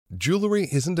Jewelry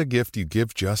isn't a gift you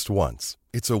give just once.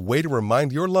 It's a way to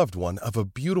remind your loved one of a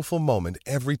beautiful moment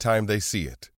every time they see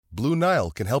it. Blue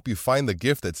Nile can help you find the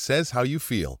gift that says how you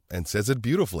feel and says it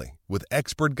beautifully, with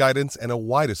expert guidance and a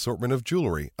wide assortment of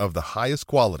jewelry of the highest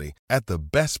quality at the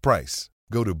best price.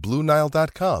 Go to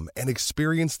BlueNile.com and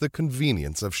experience the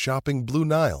convenience of shopping Blue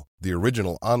Nile, the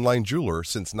original online jeweler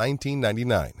since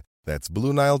 1999. That's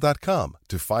BlueNile.com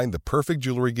to find the perfect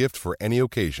jewelry gift for any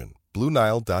occasion.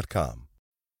 BlueNile.com.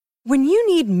 When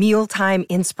you need mealtime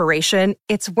inspiration,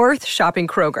 it's worth shopping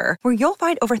Kroger, where you'll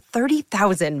find over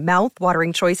 30,000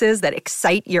 mouth-watering choices that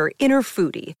excite your inner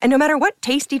foodie. And no matter what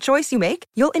tasty choice you make,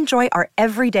 you'll enjoy our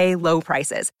everyday low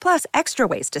prices, plus extra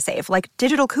ways to save, like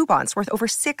digital coupons worth over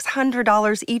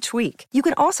 $600 each week. You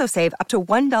can also save up to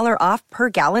 $1 off per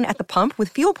gallon at the pump with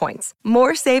fuel points.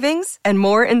 More savings and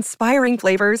more inspiring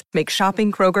flavors make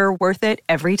shopping Kroger worth it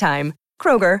every time.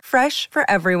 Kroger, fresh for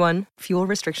everyone. Fuel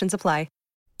restrictions apply.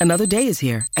 Another day is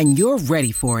here, and you're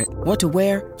ready for it. What to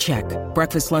wear? Check.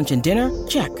 Breakfast, lunch, and dinner?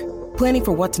 Check. Planning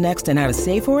for what's next and how to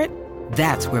save for it?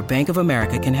 That's where Bank of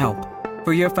America can help.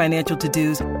 For your financial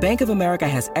to-dos, Bank of America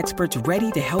has experts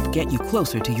ready to help get you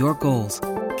closer to your goals.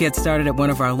 Get started at one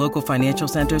of our local financial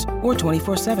centers or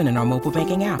 24/7 in our mobile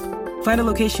banking app. Find a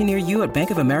location near you at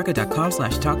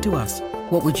bankofamerica.com/talktous.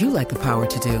 What would you like the power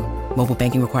to do? Mobile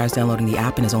banking requires downloading the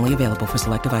app and is only available for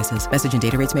select devices. Message and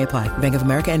data rates may apply. Bank of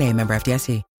America N.A., member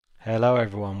FDIC. Hello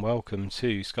everyone, welcome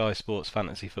to Sky Sports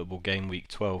Fantasy Football Game Week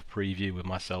 12 preview with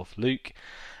myself, Luke,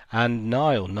 and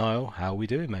Niall. Niall, how are we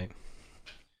doing, mate?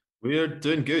 We're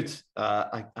doing good.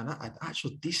 An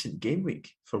actual decent game week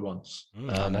for once.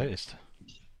 I noticed.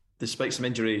 Despite some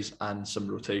injuries and some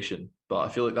rotation, but I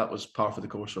feel like that was par for the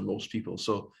course for most people.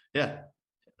 So yeah,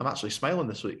 I'm actually smiling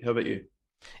this week. How about you?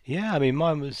 Yeah, I mean,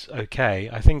 mine was okay.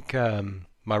 I think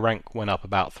my rank went up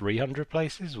about 300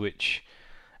 places, which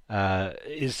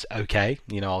is okay.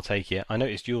 You know, I'll take it. I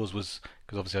noticed yours was,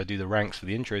 because obviously I do the ranks for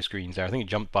the intro screens there, I think it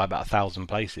jumped by about 1,000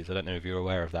 places. I don't know if you're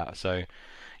aware of that. So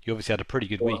you obviously had a pretty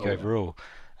good week overall.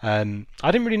 I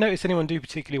didn't really notice anyone do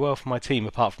particularly well for my team,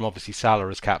 apart from obviously Salah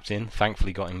as captain.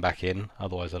 Thankfully got him back in.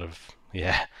 Otherwise that would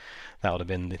have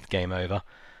been the game over.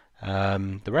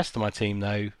 The rest of my team,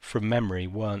 though, from memory,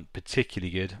 weren't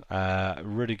particularly good.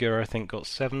 Rudiger, I think, got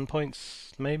 7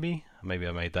 points, maybe. Maybe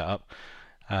I made that up.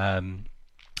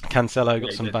 Cancelo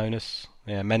got some bonus.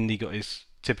 Yeah, Mendy got his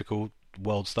typical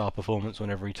world star performance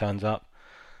whenever he turns up.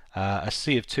 A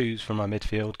sea of twos from my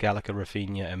midfield, Gallagher,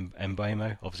 Rafinha and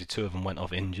Mbeumo. Obviously two of them went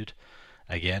off injured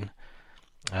again.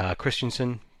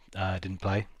 Christensen didn't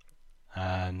play.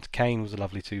 And Kane was a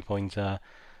lovely 2-pointer.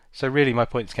 So really my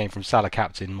points came from Salah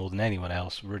captain more than anyone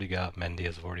else. Rudiger, Mendy,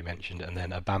 as I've already mentioned. And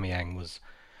then Aubameyang was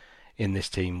in this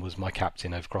team, was my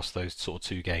captain across those sort of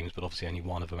two games, but obviously only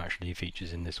one of them actually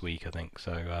features in this week, I think.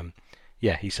 So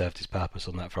yeah, he served his purpose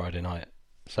on that Friday night.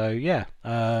 So yeah,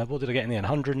 what did I get in the end?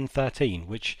 113,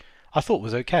 which I thought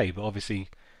was okay, but obviously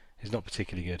is not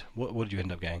particularly good. What did you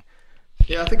end up getting?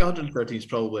 Yeah, I think 113 is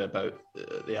probably about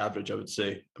the average, I would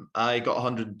say. I got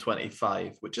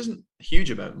 125, which isn't a huge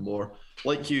amount more.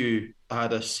 Like you, I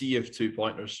had a sea of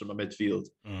 2-pointers from a midfield.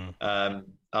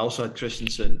 I also had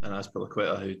Christensen and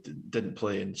Azpilicueta, who didn't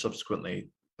play and subsequently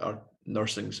are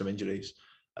nursing some injuries.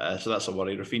 So that's a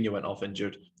worry. Rafinha went off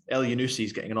injured. El Yunusi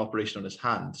is getting an operation on his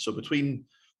hand. So between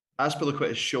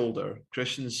Azpilicueta's shoulder,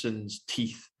 Christensen's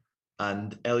teeth,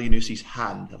 and El Yunusi's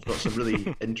hand, I've got some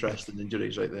really interesting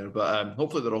injuries right there. But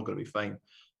hopefully they're all going to be fine.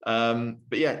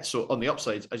 But yeah, so on the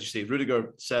upside, as you say,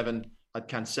 Rudiger 7, had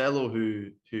Cancelo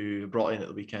who brought in at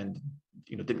the weekend,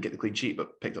 didn't get the clean sheet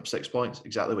but picked up 6 points,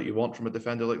 exactly what you want from a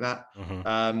defender like that.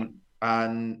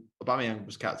 And Aubameyang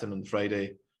was captain on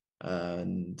Friday,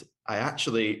 and I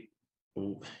actually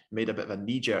made a bit of a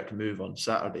knee-jerk move on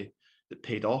Saturday that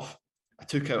paid off. I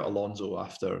took out Alonso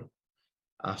after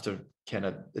kind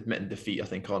of admitting defeat, I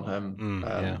think, on him.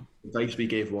 The advice we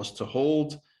gave was to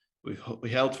hold. We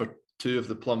held for 2 of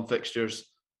the plum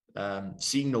fixtures.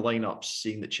 Seeing the lineups,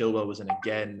 seeing that Chilwell was in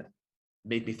again,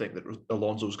 made me think that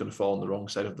Alonso was going to fall on the wrong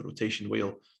side of the rotation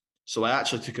wheel. So I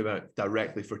actually took him out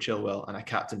directly for Chilwell, and I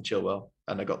captained Chilwell,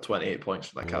 and I got 28 points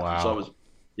for that captain. Wow.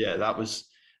 So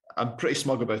I'm pretty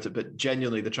smug about it, but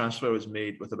genuinely the transfer was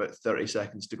made with about 30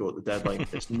 seconds to go at the deadline.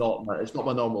 It's not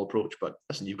my normal approach, but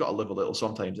listen, you've got to live a little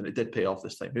sometimes, and it did pay off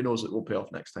this time. Who knows, it will pay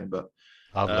off next time, but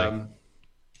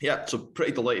yeah, so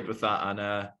pretty delighted with that,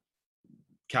 and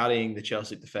carrying the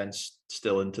Chelsea defence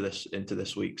still into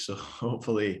this week. So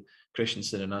hopefully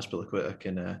Christensen and Azpilicueta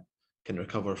can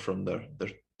recover from their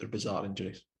bizarre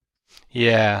injuries.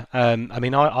 Yeah, I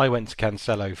mean, I went to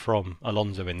Cancelo from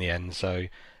Alonso in the end, so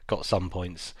got some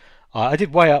points. I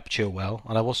did weigh up Chilwell,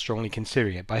 and I was strongly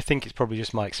considering it, but I think it's probably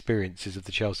just my experiences of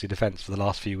the Chelsea defence for the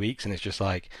last few weeks, and it's just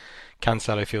like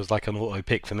Cancelo feels like an auto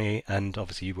pick for me, and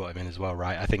obviously you've got him in as well,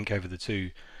 right? I think over the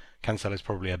two, Cancelo's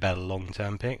probably a better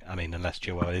long-term pick. I mean, unless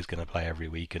Chilwell is going to play every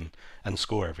week and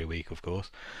score every week, of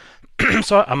course.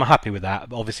 So I'm happy with that.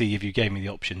 But obviously, if you gave me the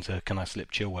option to, can I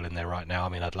slip Chilwell in there right now? I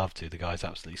mean, I'd love to. The guy's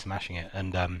absolutely smashing it.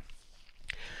 And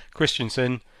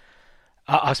Christensen,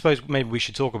 I suppose maybe we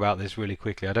should talk about this really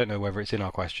quickly. I don't know whether it's in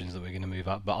our questions that we're going to move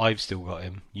up, but I've still got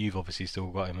him. You've obviously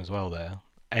still got him as well there.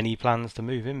 Any plans to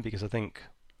move him? Because I think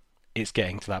it's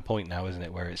getting to that point now, isn't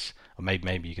it, where it's, or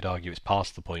maybe you could argue it's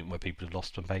past the point where people have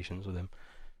lost some patience with him.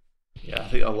 Yeah, I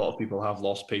think a lot of people have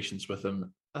lost patience with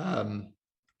him.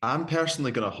 I'm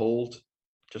personally going to hold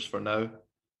just for now.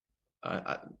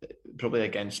 Probably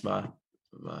against my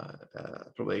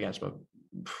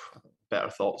better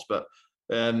thoughts, but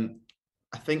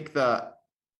I think that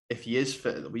if he is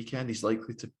fit at the weekend, he's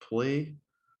likely to play.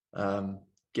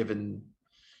 Given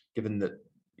that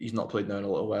he's not played now in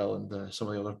a little while, and some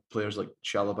of the other players like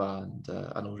Chalobah and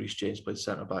I know Reece James played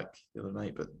centre back the other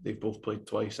night, but they've both played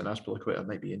twice, and Azpilicueta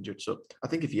might be injured. So I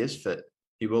think if he is fit,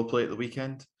 he will play at the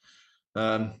weekend.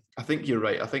 I think you're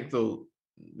right. I think though,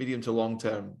 medium to long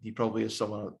term, he probably is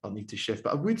someone I'll need to shift.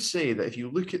 But I would say that if you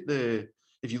look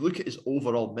at his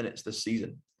overall minutes this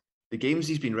season, the games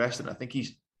he's been resting, I think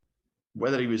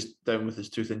whether he was down with his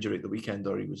tooth injury at the weekend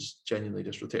or he was genuinely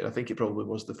just rotated, I think it probably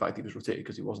was the fact he was rotated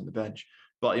because he wasn't the bench.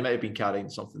 But he might have been carrying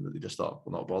something that they just thought,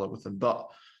 we'll not bother with him. But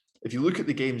if you look at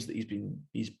the games that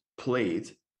he's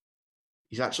played,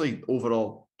 he's actually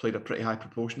overall played a pretty high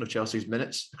proportion of Chelsea's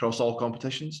minutes across all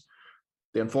competitions.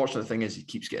 The unfortunate thing is he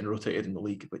keeps getting rotated in the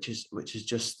league, which is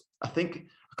just, I think,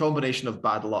 a combination of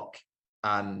bad luck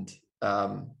and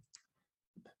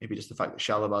maybe just the fact that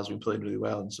Chalobah has been playing really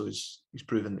well, and so he's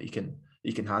proven that he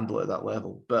can handle it at that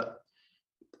level. But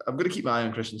I'm going to keep my eye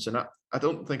on Christensen. I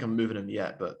don't think I'm moving him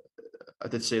yet, but I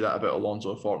did say that about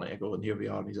Alonso a fortnight ago, and here we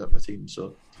are, and he's at my team.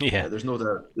 So yeah, there's no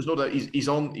doubt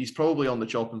he's probably on the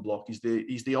chopping block. He's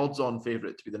the odds-on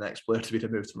favourite to be the next player to be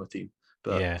removed from a team.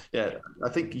 But yeah, I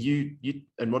think you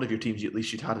in one of your teams, at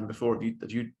least you'd had him before.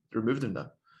 Have you removed him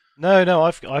now? No,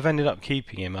 I've ended up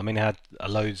keeping him. I mean, I had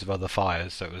loads of other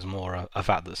fires, so it was more a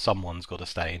fact that someone's got to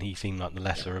stay, and he seemed like the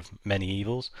lesser of many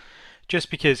evils. Just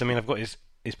because, I mean, I've got his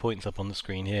points up on the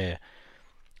screen here.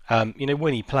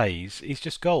 When he plays, he's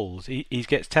just goals. He's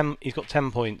got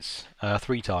 10 points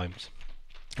 3 times.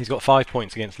 He's got 5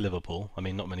 points against Liverpool. I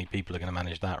mean, not many people are going to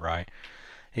manage that, right?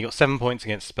 He got 7 points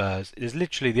against Spurs. It's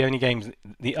literally the only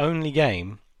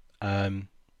game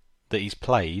that he's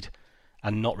played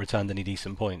and not returned any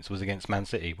decent points was against Man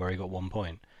City, where he got 1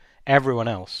 point. Everyone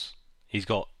else, he's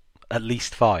got at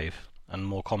least 5, and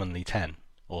more commonly 10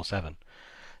 or 7.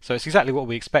 So it's exactly what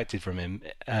we expected from him.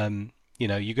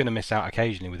 You're going to miss out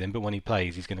occasionally with him, but when he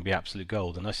plays, he's going to be absolute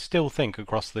gold. And I still think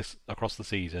across the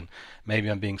season, maybe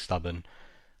I'm being stubborn,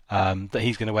 that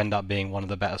he's going to end up being one of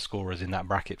the better scorers in that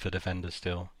bracket for defenders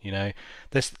still.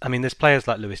 There's players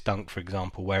like Lewis Dunk, for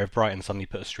example, where if Brighton suddenly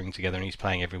put a string together and he's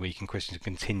playing every week and Christensen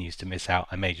continues to miss out,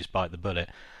 I may just bite the bullet.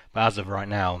 But as of right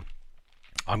now,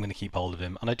 I'm going to keep hold of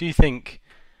him. And I do think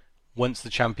once the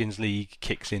Champions League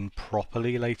kicks in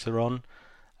properly later on,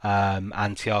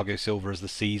 and Thiago Silva as the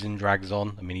season drags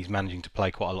on, I mean, he's managing to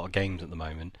play quite a lot of games at the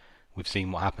moment. We've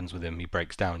seen what happens with him. He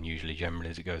breaks down generally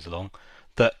as it goes along.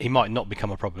 That he might not become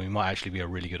a problem. He might actually be a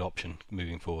really good option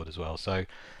moving forward as well. So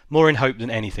more in hope than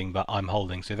anything, but I'm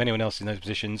holding. So if anyone else in those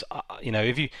positions,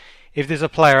 if there's a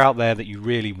player out there that you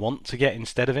really want to get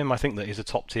instead of him, I think that is a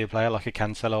top tier player like a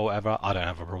Cancelo or whatever, I don't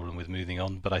have a problem with moving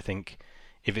on. But I think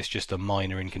if it's just a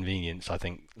minor inconvenience, I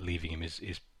think leaving him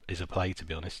is a play, to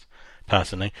be honest,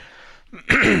 personally.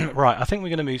 Right, I think we're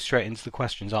going to move straight into the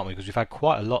questions, aren't we? Because we've had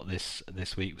quite a lot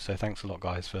this week. So thanks a lot,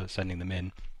 guys, for sending them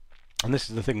in. And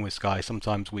this is the thing with Sky,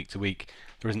 sometimes week to week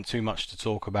there isn't too much to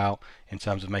talk about in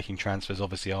terms of making transfers.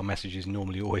 Obviously our message is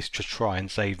normally always to try and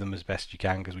save them as best you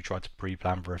can because we try to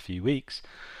pre-plan for a few weeks.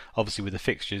 Obviously with the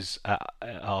fixtures at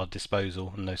our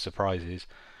disposal and no surprises,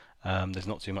 there's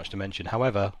not too much to mention.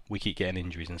 However, we keep getting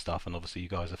injuries and stuff, and obviously you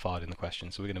guys are fired in the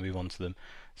questions, so we're going to move on to them.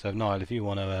 So Niall, if you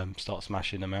want to start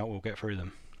smashing them out, we'll get through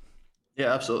them.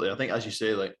 Yeah, absolutely. I think as you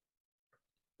say, like,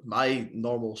 my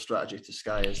normal strategy to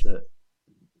Sky is that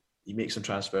you make some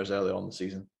transfers early on in the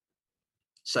season,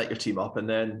 set your team up, and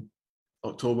then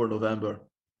October, November,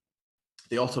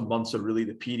 the autumn months are really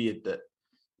the period that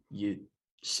you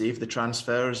save the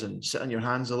transfers and sit on your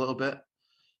hands a little bit.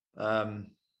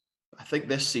 I think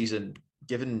this season,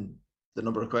 given the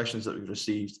number of questions that we've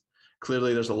received,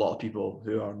 clearly there's a lot of people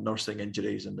who are nursing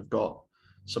injuries and have got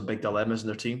some big dilemmas in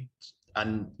their team.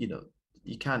 And,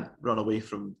 you can't run away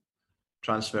from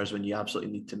transfers when you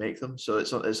absolutely need to make them. So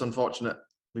it's unfortunate.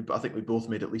 I think we both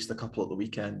made at least a couple at the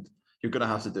weekend. You're going to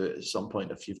have to do it at some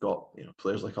point if you've got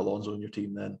players like Alonso in your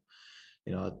team. Then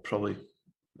I'd probably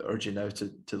urge you now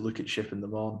to look at shipping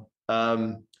them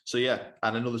on. So yeah,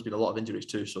 and I know there's been a lot of injuries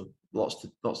too, so lots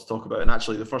to talk about. And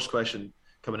actually, the first question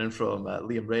coming in from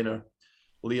Liam Rayner,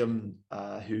 Liam,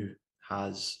 who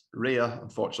has Raya,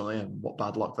 unfortunately, and what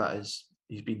bad luck that is.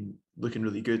 He's been looking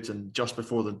really good, and just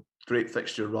before the great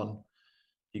fixture run,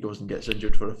 he goes and gets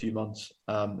injured for a few months.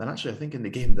 And actually, I think in the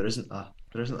game there isn't an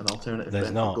alternative.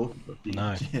 There's not.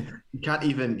 No. You can't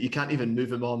even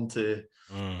move him on to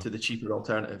the cheaper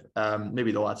alternative.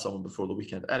 Maybe they'll add someone before the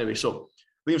weekend. Anyway, so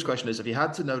Liam's question is: if you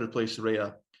had to now replace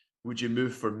Raya, would you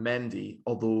move for Mendy?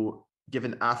 Although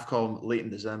given AFCON late in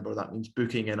December, that means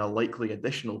booking in a likely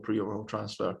additional pre-Euro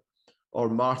transfer, or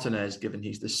Martinez, given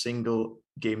he's the single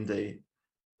game day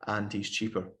and he's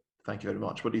cheaper. Thank you very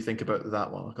much. What do you think about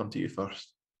that one? I'll come to you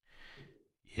first.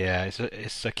 Yeah,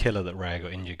 it's a killer that Raya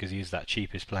got injured because he's that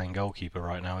cheapest playing goalkeeper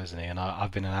right now, isn't he? And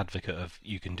I've been an advocate of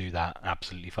you can do that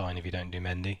absolutely fine if you don't do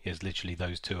Mendy. It's literally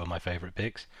those two are my favourite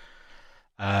picks.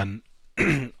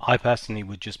 I personally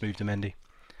would just move to Mendy.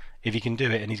 If he can do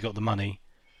it and he's got the money,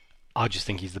 I just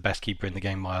think he's the best keeper in the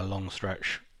game by a long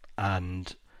stretch.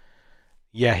 And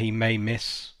yeah, he may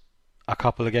miss a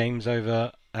couple of games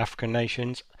over African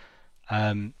nations.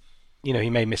 He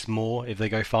may miss more if they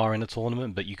go far in a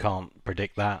tournament, but you can't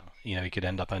predict that. He could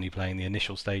end up only playing the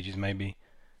initial stages maybe.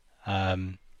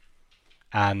 And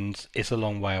it's a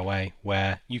long way away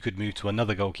where you could move to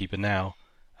another goalkeeper now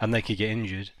and they could get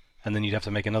injured and then you'd have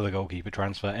to make another goalkeeper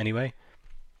transfer anyway.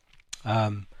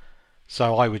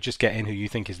 So I would just get in who you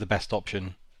think is the best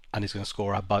option and is going to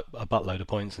score a buttload of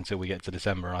points until we get to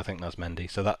December, and I think that's Mendy.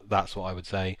 So that's what I would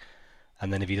say.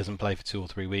 And then if he doesn't play for 2 or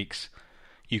 3 weeks,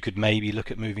 you could maybe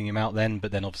look at moving him out then,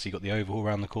 but then obviously you've got the overhaul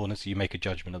around the corner, so you make a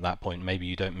judgment at that point. Maybe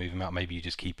you don't move him out, maybe you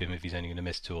just keep him if he's only going to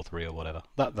miss 2 or 3 or whatever.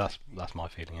 That's my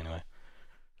feeling anyway.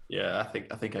 Yeah, I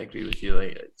think I agree with you.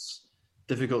 Like, it's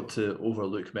difficult to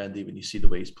overlook Mendy when you see the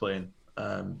way he's playing.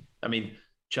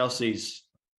 Chelsea's.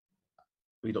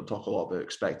 We don't talk a lot about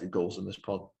expected goals in this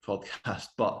podcast,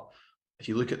 but if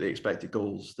you look at the expected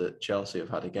goals that Chelsea have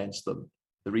had against them,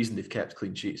 the reason they've kept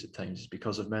clean sheets at times is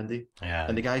because of Mendy. Yeah.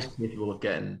 And the guy's capable of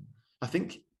getting, I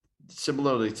think,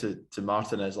 similarly to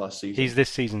Martinez last season. He's this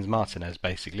season's Martinez,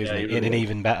 basically, isn't he? Really in an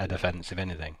even better defence, if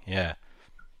anything. Yeah.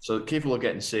 So capable of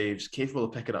getting saves, capable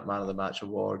of picking up Man of the Match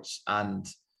awards, and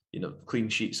clean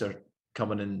sheets are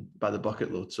coming in by the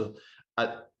bucket load. So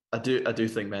I do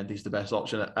think Mendy's the best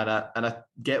option, and I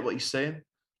get what he's saying.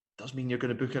 Does mean you're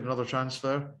going to book another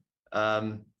transfer.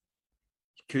 You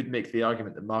could make the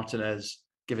argument that Martinez,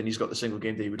 given he's got the single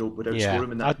game day, would outscore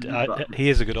him in that. He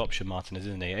is a good option, Martinez,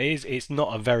 isn't he? It's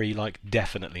not a very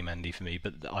definitely Mendy for me,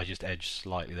 but I just edge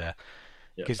slightly there.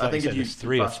 Because I think if you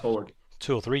fast forward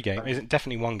 2 or 3 games, isn't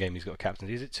definitely 1 game he's got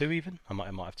captaincy. Is it 2 even? I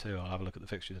might have 2. I'll have a look at the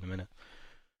fixtures in a minute.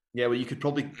 Yeah, well, you could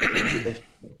probably, depending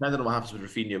on what happens with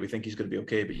Rafinha, we think he's going to be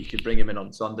okay, but you could bring him in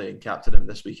on Sunday and captain him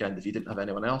this weekend if you didn't have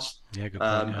anyone else. Yeah, good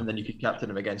point, And then you could captain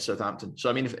him against Southampton. So,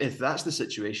 I mean, if that's the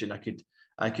situation, I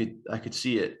could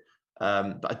see it.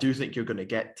 But I do think you're going to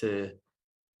get to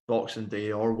Boxing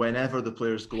Day or whenever the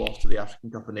players go off to the African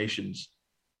Cup of Nations,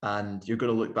 and you're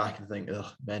going to look back and think,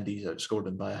 Mendy's outscored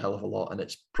him by a hell of a lot, and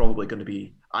it's probably going to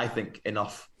be, I think,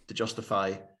 enough to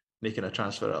justify making a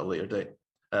transfer at a later date.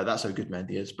 That's how good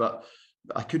Mendy is, but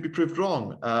I could be proved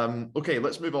wrong. Okay,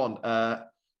 let's move on.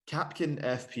 Capkin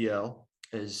FPL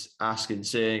is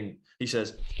saying, he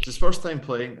says, it's his first time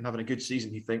playing and having a good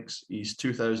season, he thinks. He's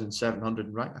 2,700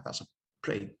 in rank. That's a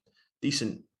pretty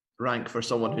decent rank for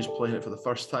someone who's playing it for the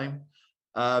first time.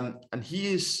 And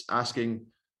he is asking,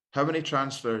 how many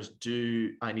transfers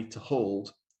do I need to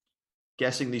hold?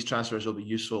 Guessing these transfers will be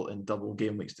useful in double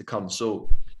game weeks to come. So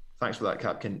thanks for that,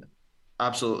 Capkin.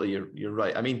 Absolutely, you're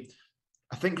right. I mean,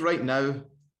 I think right now,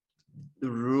 the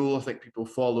rule I think people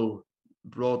follow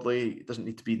broadly, it doesn't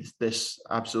need to be this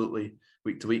absolutely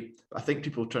week to week. I think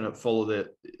people are trying to follow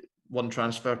the 1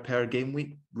 transfer per game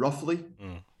week, roughly.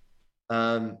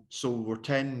 So we're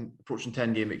approaching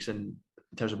 10 game weeks in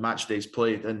terms of match days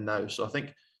played in now. So I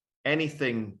think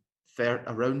anything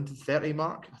around the 30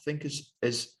 mark, I think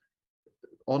is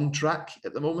on track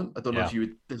at the moment. I don't know if you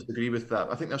would disagree with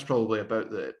that. I think that's probably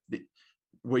about the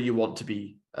where you want to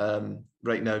be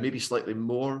right now, maybe slightly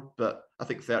more, but I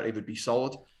think 30 would be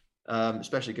solid,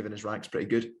 especially given his rank's pretty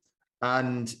good.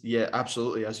 And yeah,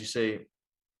 absolutely, as you say,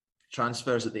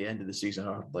 transfers at the end of the season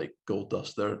are like gold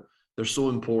dust. They're so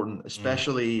important,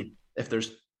 especially if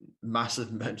there's massive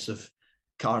amounts of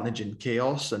carnage and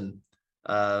chaos. And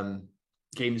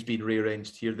games being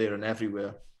rearranged here, there, and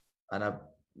everywhere. And I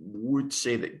would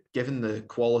say that given the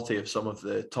quality of some of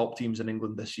the top teams in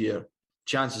England this year,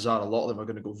 chances are a lot of them are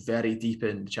going to go very deep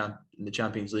in the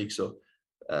Champions League. So,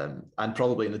 and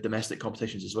probably in the domestic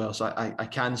competitions as well. So I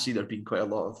can see there being quite a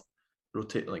lot of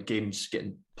rotating, like games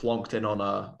getting plonked in on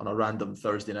a random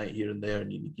Thursday night here and there,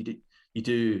 and you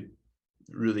do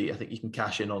really, I think you can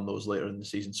cash in on those later in the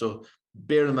season. So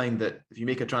bear in mind that if you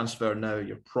make a transfer now,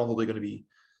 you're probably going to be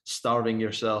starving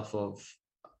yourself of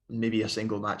maybe a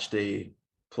single match day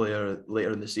player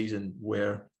later in the season,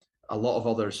 where a lot of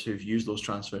others who've used those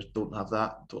transfers don't have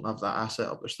that asset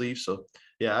up their sleeve. So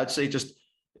yeah, I'd say just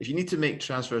if you need to make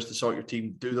transfers to sort your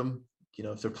team, do them. You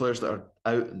know, if they're players that are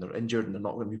out and they're injured and they're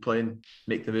not going to be playing,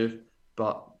 make the move.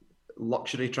 But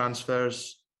luxury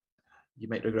transfers, you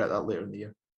might regret that later in the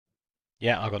year.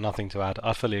 Yeah, I've got nothing to add.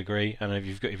 I fully agree. And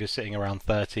if you're sitting around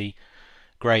 30,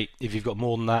 great. If you've got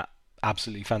more than that,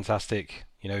 absolutely fantastic.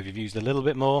 You know, if you've used a little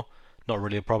bit more, not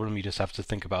really a problem. You just have to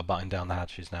think about buttoning down the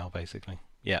hatches now, basically.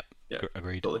 Yeah,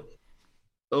 agreed. Totally.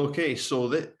 Okay, so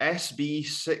the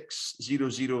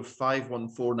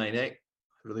SB60051498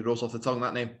 really rolls off the tongue,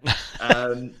 that name.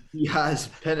 He has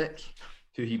Pinnock,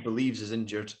 who he believes is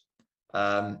injured.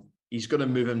 He's going to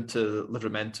move him to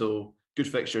Livramento. Good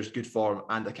fixtures, good form,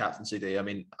 and a captaincy day. I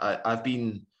mean, I've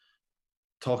been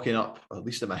talking up, at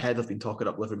least in my head, I've been talking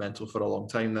up Livramento for a long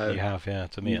time now. You have, yeah,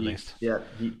 to me at least. Yeah,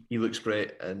 he looks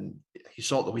great, and he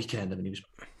saw it the weekend. I mean, he was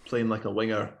playing like a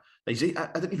winger. I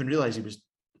didn't even realise he was.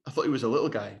 I thought he was a little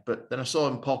guy, but then I saw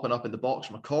him popping up in the box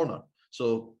from a corner.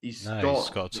 So he's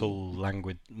got a tall,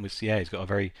 languid. Yeah, he's got a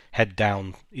very head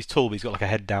down. He's tall, but he's got like a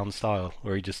head down style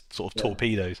where he just sort of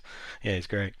torpedoes. Yeah, he's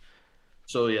great.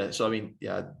 So yeah, I mean,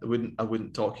 yeah, I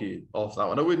wouldn't talk you off that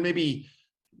one. I would maybe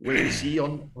wait and see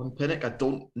on Pinnock. I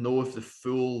don't know if the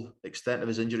full extent of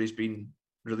his injury has been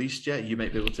released yet. You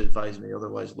might be able to advise me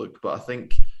otherwise, Luke. But I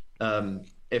think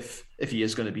if he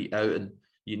is going to be out and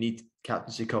you need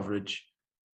captaincy coverage,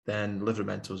 then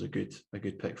Livramento is a good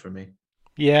pick for me.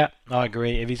 Yeah, I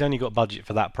agree. If he's only got budget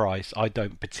for that price, I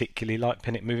don't particularly like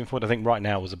Pinnock moving forward. I think right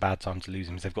now was a bad time to lose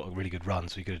him because they've got a really good run,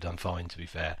 so he could have done fine, to be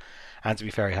fair. And to be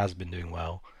fair, he has been doing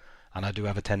well. And I do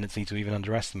have a tendency to even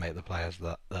underestimate the players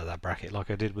that bracket,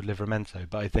 like I did with Livramento.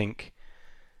 But I think,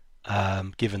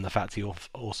 given the fact he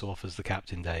also offers the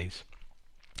captain days,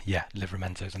 yeah,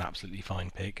 Livramento is an absolutely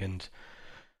fine pick, and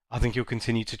I think he'll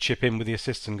continue to chip in with the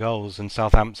assists and goals. And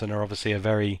Southampton are obviously a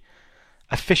very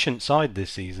efficient side this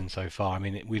season so far. I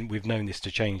mean, we've known this to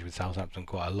change with Southampton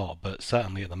quite a lot, but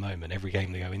certainly at the moment, every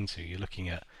game they go into, you're looking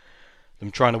at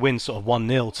them trying to win sort of 1-0,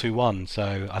 2-1.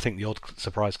 So I think the odd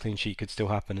surprise clean sheet could still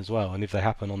happen as well. And if they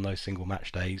happen on those single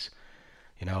match days,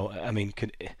 you know, I mean,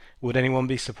 would anyone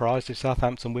be surprised if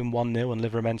Southampton win 1-0 and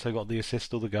Livramento got the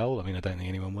assist or the goal? I mean, I don't think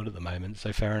anyone would at the moment.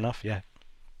 So fair enough. Yeah,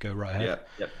 go right ahead.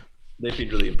 Yeah. They've been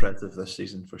really impressive this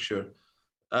season for sure.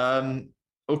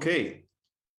 Okay.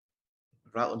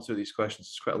 Rattling through these questions,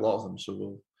 there's quite a lot of them,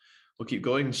 so we'll keep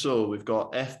going. So we've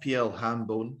got FPL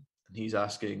Hambone, and he's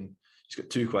got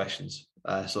two questions.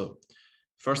 So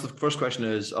the first question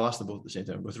is, I'll ask them both at the same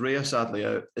time. With Raya sadly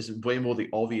out, is Mbeumo the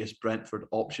obvious Brentford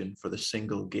option for the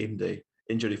single game day,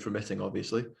 injury permitting,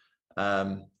 obviously?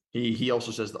 He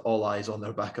also says that all eyes on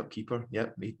their backup keeper.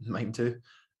 Yep, mine too.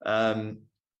 And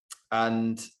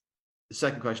the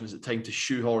second question is, it time to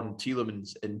shoehorn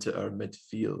Tielemans into our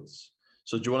midfields?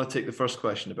 So do you want to take the first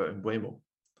question about Mbeumo?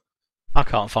 I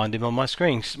can't find him on my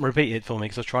screen. Repeat it for me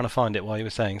because I was trying to find it while you were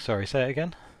saying. Sorry, say it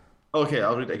again. Okay,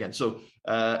 I'll read it again. So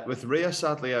with Raya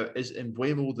sadly out, is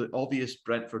Mbeumo the obvious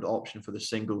Brentford option for the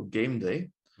single game day?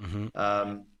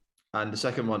 Mm-hmm. And the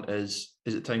second one is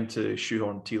it time to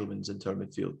shoehorn Tielemans into our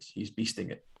midfield? He's beasting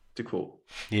it, to quote.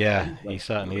 Yeah, he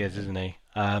certainly is, isn't he?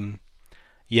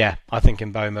 Yeah, I think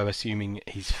Mbeumo, assuming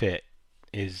he's fit,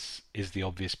 is the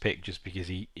obvious pick just because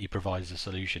he provides a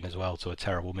solution as well to a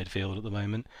terrible midfield at the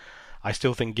moment. I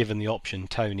still think, given the option,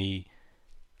 Toney,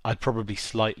 I'd probably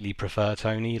slightly prefer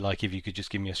Toney, like if you could just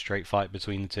give me a straight fight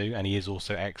between the two, and he is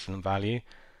also excellent value.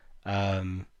 But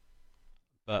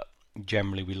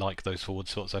generally we like those forward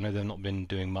sorts. I know they've not been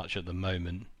doing much at the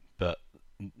moment, but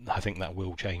I think that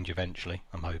will change eventually.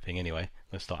 I'm hoping anyway.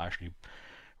 They'll start actually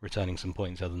returning some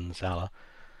points other than Salah.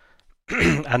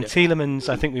 And Tielemans,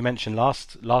 I think we mentioned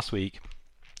last week,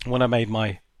 when I made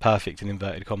my perfect in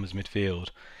inverted commas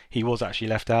midfield, he was actually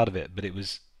left out of it, but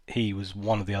he was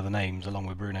one of the other names, along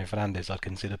with Bruno Fernandes, I'd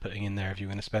consider putting in there if you're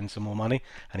going to spend some more money,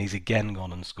 and he's again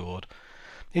gone and scored.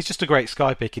 He's just a great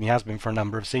Sky pick, and he has been for a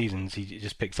number of seasons. He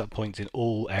just picks up points in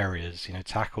all areas,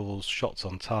 tackles, shots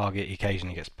on target, he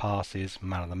occasionally gets passes,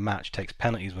 man of the match, takes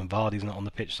penalties when Vardy's not on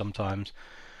the pitch sometimes.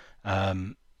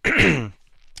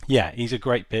 Yeah, he's a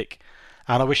great pick,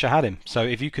 and I wish I had him. So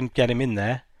if you can get him in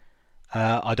there,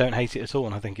 I don't hate it at all,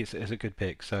 and I think it's a good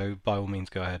pick. So by all means,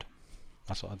 go ahead.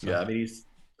 That's what I'd say. Yeah, I mean, he's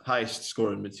highest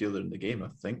scoring midfielder in the game, I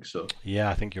think. So Yeah,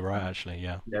 I think you're right, actually.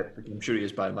 Yeah. yeah, I'm sure he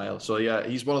is by a mile. So yeah,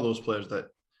 he's one of those players that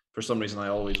for some reason I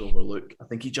always overlook. I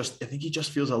think he just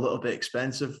feels a little bit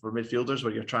expensive for midfielders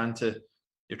where you're trying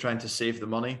to save the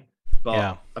money. But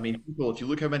Yeah. I mean, if you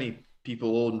look how many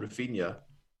people own Rafinha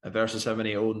versus how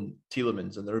many own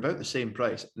Tielemans, and they're about the same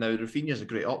price. Now Rafinha is a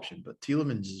great option, but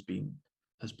Tielemans has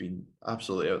been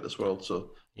absolutely out of this world.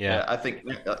 So Yeah. I think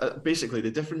basically the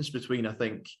difference between I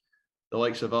think the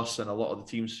likes of us and a lot of the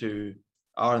teams who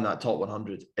are in that top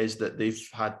 100 is that they've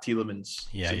had Tielemans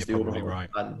Yeah, since the you're probably overhaul, right.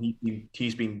 and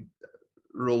he's been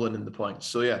rolling in the points.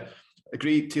 So yeah,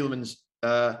 agree. Tielemans.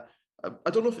 I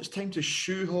don't know if it's time to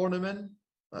shoehorn him in.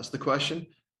 That's the question.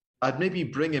 I'd maybe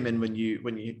bring him in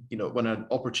when an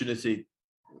opportunity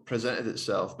presented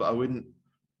itself, but I wouldn't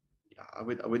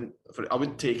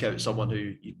take out someone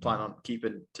who you plan on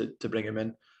keeping to bring him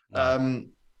in. No.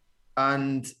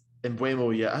 And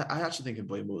Mbeumo, yeah, I actually think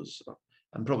Mbeumo's.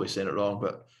 I'm probably saying it wrong,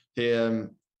 but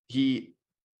he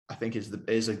I think is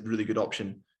a really good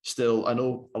option. Still, I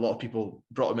know a lot of people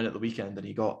brought him in at the weekend, and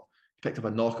he picked up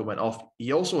a knock and went off.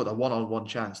 He also had a one-on-one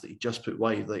chance that he just put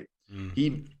wide. Like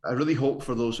I really hope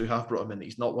for those who have brought him in,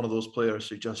 he's not one of those players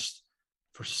who just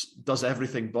does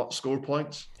everything but score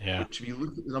points. Yeah. Which, if you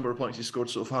look at the number of points he's scored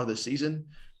so far this season,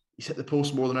 he's hit the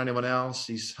post more than anyone else.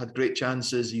 He's had great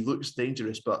chances. He looks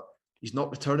dangerous, but he's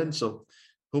not returning. So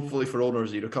hopefully for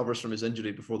owners, he recovers from his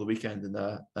injury before the weekend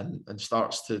and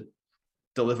starts to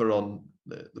deliver on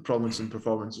the promising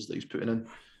performances that he's putting in.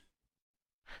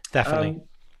 Definitely.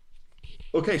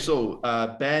 Okay, so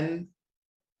Ben,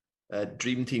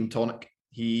 Dream Team Tonic,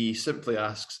 he simply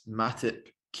asks, Matip,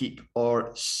 keep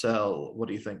or sell? What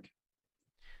do you think?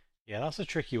 Yeah, that's a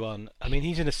tricky one. I mean,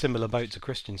 he's in a similar boat to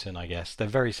Christensen, I guess. They're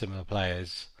very similar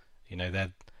players. I know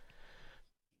they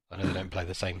don't play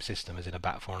the same system as in a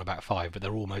back four and a back five, but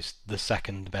they're almost the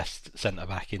second best centre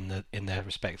back in their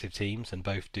respective teams, and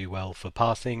both do well for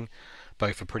passing.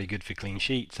 Both are pretty good for clean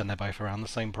sheets, and they're both around the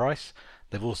same price.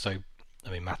 They've also,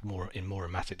 I mean, more in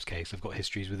Matip's case, they've got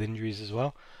histories with injuries as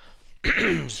well.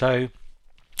 So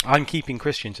I'm keeping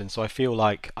Christensen, so I feel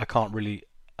like I can't really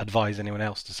advise anyone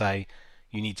else to say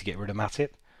you need to get rid of Matip.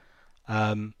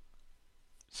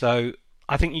 So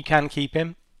I think you can keep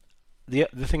him. The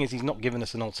thing is, he's not given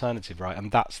us an alternative, right?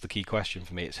 And that's the key question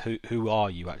for me. It's who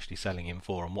are you actually selling him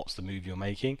for, and what's the move you're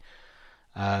making?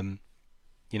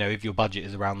 If your budget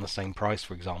is around the same price,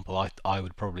 for example, I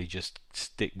would probably just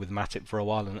stick with Matip for a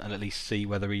while and at least see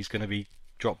whether he's going to be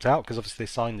dropped out, because obviously they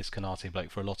signed this Konate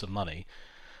bloke for a lot of money,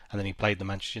 and then he played the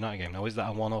Manchester United game. Now, is that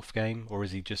a one-off game, or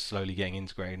is he just slowly getting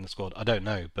integrated in the squad? I don't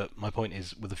know, but my point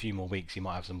is, with a few more weeks, you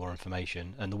might have some more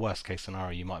information, and the worst-case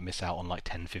scenario, you might miss out on like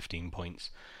 10, 15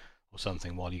 points or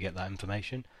something while you get that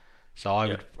information. So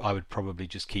I would probably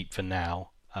just keep for now.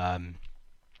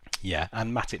 Yeah,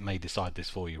 and Matip may decide this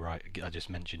for you, right? I just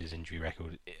mentioned his injury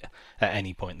record. At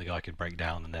any point, the guy could break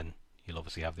down, and then you'll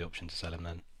obviously have the option to sell him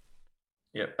then.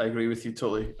 Yeah, I agree with you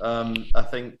totally. I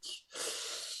think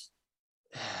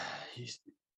he's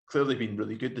clearly been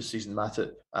really good this season,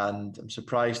 Matip, and I'm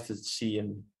surprised to see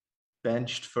him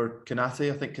benched for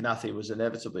Konate. I think Konate was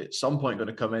inevitably at some point going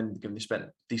to come in, given they spent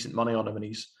decent money on him, and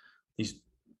he's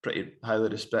pretty highly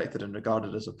respected and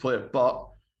regarded as a player. But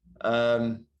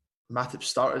Matip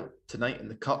started tonight in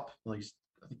the cup. I think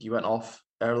he went off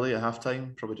early at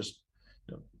halftime, probably just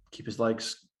keep his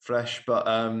legs fresh. But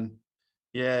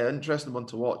yeah, interesting one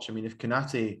to watch. I mean, if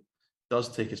Konate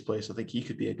does take his place, I think he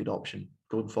could be a good option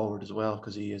going forward as well,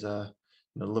 because he is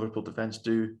Liverpool defence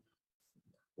do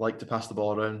like to pass the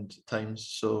ball around at times.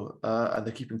 So and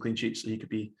they're keeping clean sheets, so he could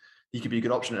be a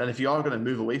good option. And if you are going to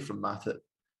move away from Matip,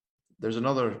 there's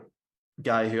another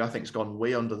guy who I think has gone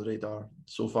way under the radar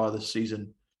so far this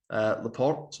season,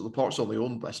 Laporte. So Laporte's only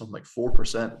owned by something like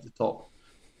 4% of the top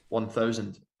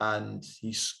 1,000, and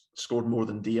he's scored more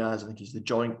than Diaz. I think he's the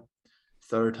joint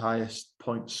third highest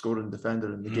point scoring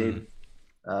defender in the game.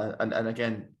 And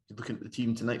again, looking at the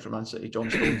team tonight for Man City, John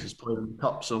Stones is playing in the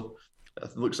cup, so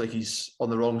it looks like he's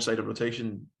on the wrong side of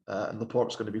rotation, and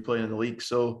Laporte's going to be playing in the league.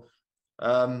 So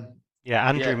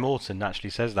Andrew Morton actually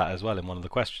says that as well in one of the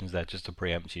questions there, just to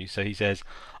preempt you. So he says,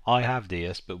 I have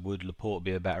Diaz, but would Laporte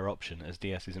be a better option, as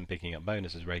Diaz isn't picking up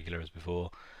bonus as regular as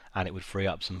before, and it would free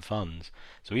up some funds.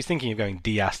 So he's thinking of going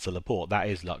Diaz to Laporte. That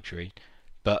is luxury,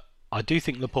 but I do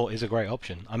think Laporte is a great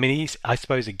option. I mean, I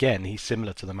suppose again he's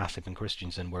similar to the Matip and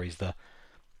Christensen, where he's the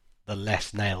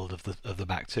less nailed of the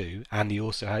back two, and he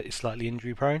also is slightly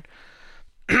injury prone.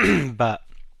 But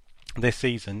this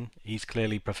season he's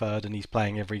clearly preferred and he's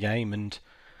playing every game, and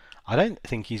I don't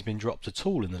think he's been dropped at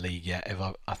all in the league yet. If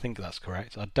I think that's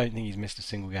correct, I don't think he's missed a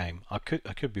single game. I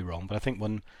could be wrong, but I think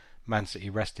when Man City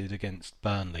rested against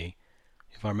Burnley,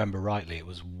 if I remember rightly, it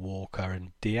was Walker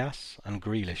and Diaz and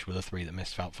Grealish were the three that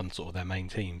missed out from sort of their main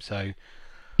team. So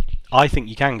I think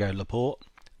you can go Laporte.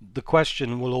 The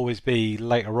question will always be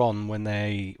later on when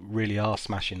they really are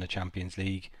smashing the Champions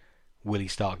League, will he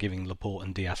start giving Laporte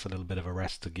and Diaz a little bit of a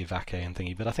rest to give Ake and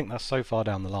thingy? But I think that's so far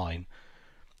down the line,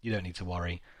 you don't need to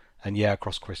worry. And yeah,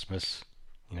 across Christmas,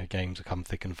 games will come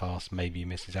thick and fast. Maybe he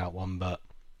misses out one, but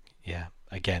yeah,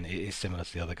 again, it is similar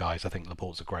to the other guys. I think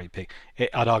Laporte's a great pick.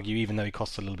 I'd argue, even though he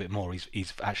costs a little bit more,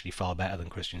 he's actually far better than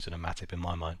Christensen and Matip in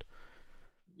my mind.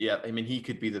 Yeah, I mean, he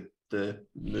could be the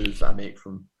move I make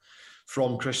from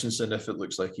Christensen if it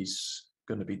looks like he's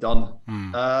going to be done.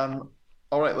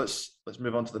 All right, let's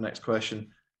move on to the next question.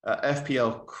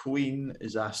 FPL Queen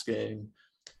is asking,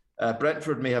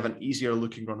 Brentford may have an easier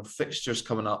looking run of fixtures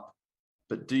coming up,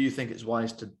 but do you think it's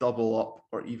wise to double up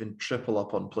or even triple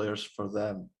up on players for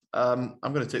them? I'm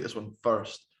going to take this one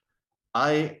first.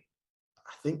 I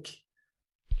think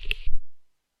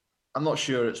I'm not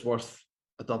sure it's worth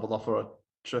a double up or a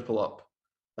triple up.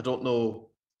 I don't know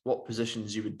what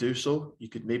positions you would do so. You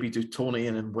could maybe do Tony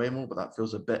and Mbeumo, but that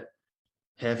feels a bit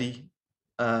heavy.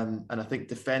 And I think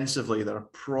defensively there are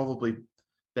probably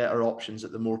better options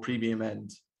at the more premium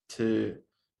end to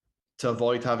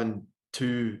avoid having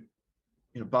two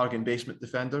bargain basement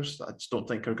defenders that I just don't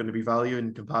think are going to be value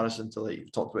in comparison to, like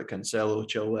you've talked about, Cancelo,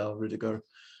 Chilwell, Rudiger,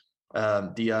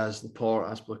 Diaz, Laporte,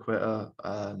 Azpilicueta,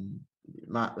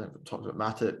 talked about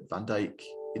Matip, Van Dijk.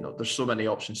 There's so many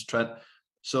options, Trent.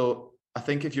 So I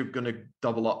think if you're going to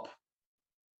double up,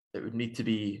 it would need to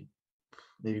be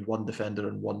maybe one defender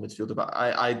and one midfielder. But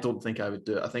I don't think I would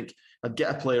do it. I think I'd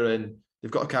get a player in.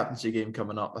 They've got a captaincy game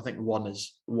coming up. I think one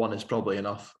is probably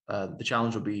enough. The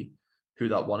challenge will be who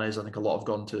that one is. I think a lot have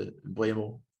gone to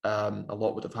Mbeumo. A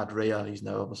lot would have had Raya. He's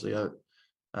now obviously out,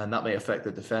 and that may affect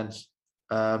the defence.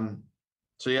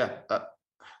 So yeah,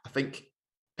 I think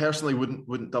personally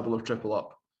wouldn't double or triple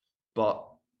up, but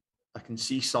I can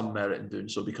see some merit in doing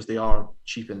so because they are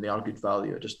cheap and they are good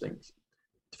value. I just think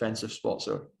defensive spots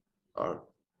are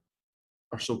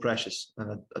so precious,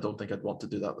 and I don't think I'd want to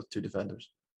do that with two defenders.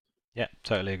 Yeah,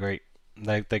 totally agree.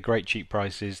 They're great cheap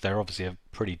prices. They're obviously a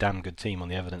pretty damn good team on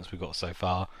the evidence we've got so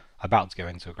far. About to go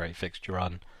into a great fixture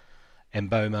run.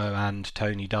 Mbeumo and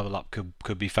Tony double up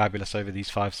could be fabulous over these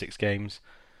 5-6 games.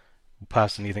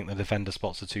 Personally, I think the defender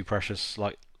spots are too precious.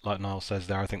 Like Niall says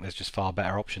there, I think there's just far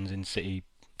better options in City,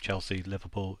 Chelsea,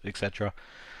 Liverpool, etc.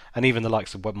 And even the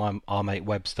likes of our mate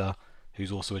Webster,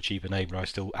 who's also a cheaper neighbour, I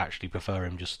still actually prefer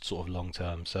him just sort of long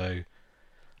term. So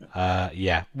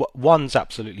yeah, one's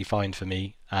absolutely fine for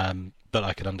me, but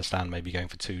I could understand maybe going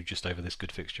for two just over this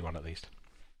good fixture run at least.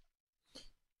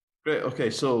 Great. Okay,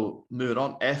 so moving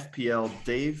on. FPL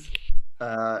Dave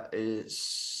is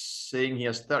saying he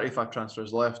has 35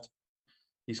 transfers left.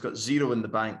 He's got 0 in the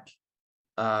bank,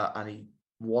 and he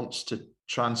wants to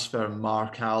transfer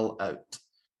Marcal out.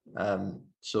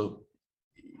 So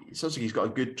it sounds like he's got a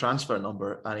good transfer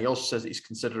number, and he also says that he's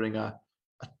considering a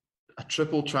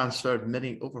triple transferred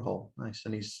mini overhaul. Nice,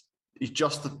 and he's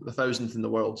just the 1,000th in the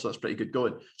world, so that's pretty good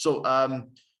going. So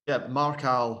yeah,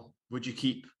 Marcal, would you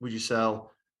keep? Would you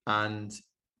sell? And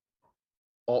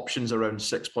options around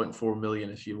 6.4 million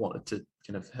if you wanted to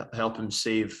kind of help him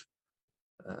save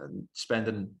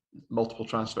spending multiple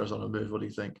transfers on a move. What do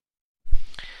you think?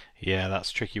 Yeah,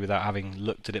 that's tricky without having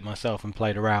looked at it myself and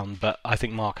played around, but I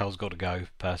think Markel's got to go,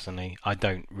 personally. I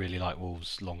don't really like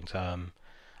Wolves long term.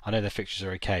 I know their fixtures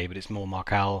are okay, but it's more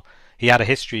Markel. He had a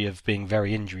history of being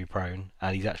very injury prone,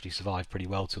 and he's actually survived pretty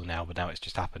well till now, but now it's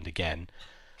just happened again.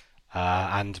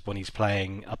 And when he's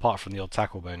playing, apart from the odd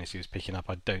tackle bonus he was picking up,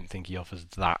 I don't think he offers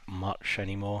that much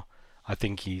anymore. I do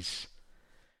think he's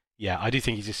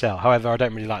a sell. However, I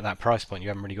don't really like that price point. You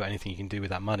haven't really got anything you can do with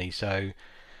that money, so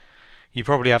you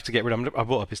probably have to get rid of him. I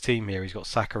brought up his team here. He's got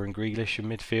Saka and Grealish in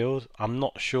midfield. I'm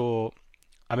not sure.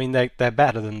 I mean, they're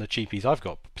better than the cheapies I've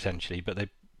got, potentially, but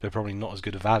they're probably not as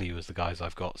good a value as the guys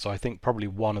I've got. So I think probably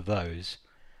one of those,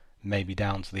 maybe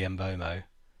down to the Mbeumo,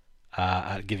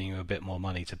 giving you a bit more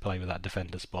money to play with that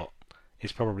defender spot,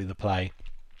 is probably the play.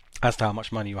 As to how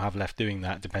much money you have left doing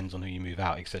that depends on who you move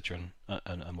out, etc.,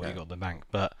 and what you got in the bank.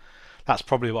 But that's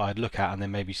probably what I'd look at, and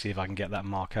then maybe see if I can get that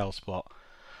Markel spot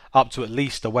up to at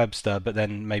least a Webster, but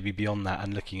then maybe beyond that,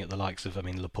 and looking at the likes of, I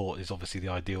mean, Laporte is obviously the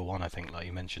ideal one, I think, like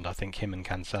you mentioned. I think him and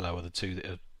Cancelo are the two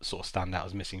that sort of stand out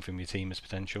as missing from your team as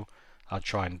potential. I'd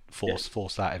try and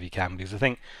force that if you can, because I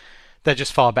think they're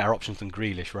just far better options than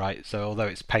Grealish, right? So although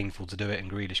it's painful to do it,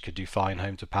 and Grealish could do fine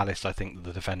home to Palace, I think that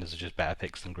the defenders are just better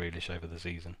picks than Grealish over the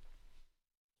season.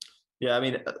 Yeah, I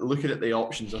mean, looking at the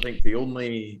options, I think the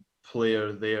only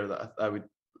player there that I would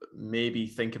maybe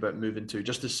think about moving to,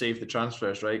 just to save the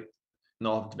transfers, right?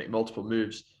 Not having to make multiple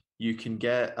moves. You can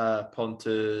get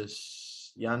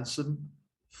Pontus Jansson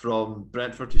from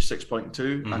Brentford, who's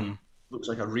 6.2, and looks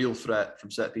like a real threat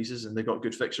from set pieces, and they've got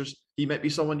good fixtures. He might be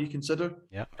someone you consider.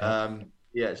 Yeah.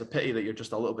 Yeah, it's a pity that you're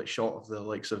just a little bit short of the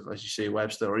likes of, as you say,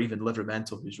 Webster, or even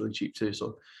Livramento, who's really cheap too.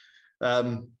 So,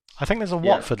 I think there's a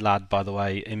Watford lad, by the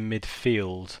way, in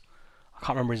midfield. I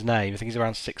can't remember his name. I think he's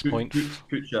around 6 point.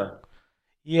 Kucha.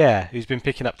 Yeah, who's been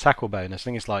picking up tackle bonus. I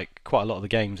think it's like quite a lot of the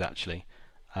games actually.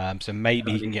 So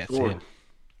maybe he can get to him.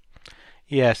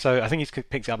 Yeah, so I think he's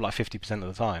picked it up like 50% of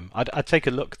the time. I'd take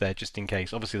a look there just in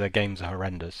case. Obviously their games are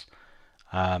horrendous,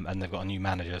 and they've got a new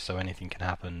manager, so anything can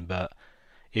happen. But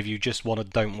if you just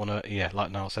don't want to,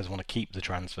 like Niall says, want to keep the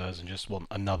transfers and just want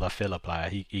another filler player,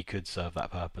 he could serve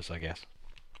that purpose, I guess.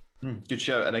 Good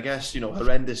shout. And I guess,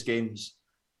 horrendous games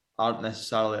aren't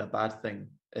necessarily a bad thing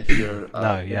if you're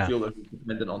midfielder who's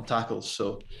dependent on tackles.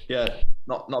 So yeah,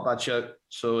 not a bad shout.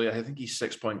 So yeah, I think he's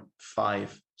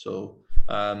 6.5. So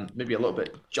maybe a little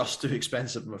bit just too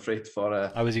expensive, I'm afraid,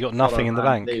 for has he got nothing in the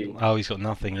bank? Day. Oh, he's got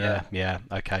nothing. Yeah.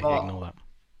 Okay, ignore that.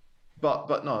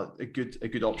 But no, a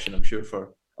good option, I'm sure,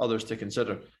 for others to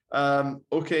consider.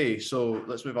 Okay, so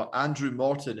let's move on. Andrew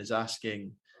Morton is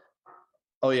asking.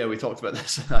 Oh yeah, we talked about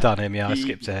this. Done him. Yeah, I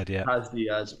skipped ahead. Yeah. Has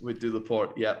Diaz would do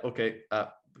Laporte. Yeah. Okay.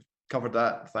 Covered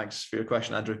that. Thanks for your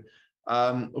question, Andrew.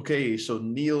 Okay, so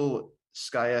Neil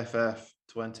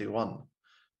SkyFF21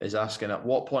 is asking, at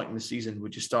what point in the season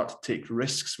would you start to take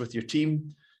risks with your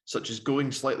team, such as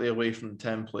going slightly away from the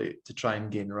template to try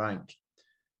and gain rank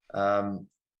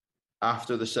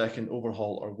after the second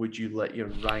overhaul, or would you let your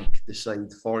rank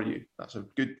decide for you? That's a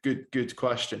good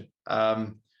question.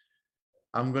 I'm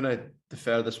going to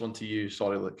defer this one to you.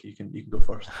 Sorry, look, you can go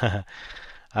first.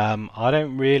 I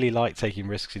don't really like taking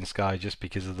risks in Sky just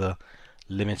because of the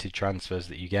limited transfers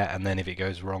that you get, and then if it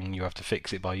goes wrong, you have to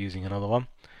fix it by using another one.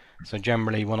 So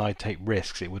generally, when I take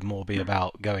risks, it would more be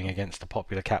about going against a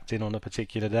popular captain on a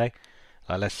particular day.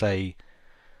 Let's say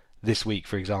this week,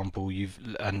 for example,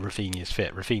 and Rafinha's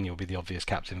fit. Rafinha will be the obvious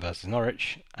captain versus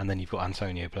Norwich, and then you've got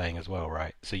Antonio playing as well,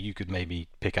 right? So you could maybe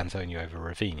pick Antonio over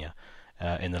Rafinha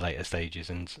in the later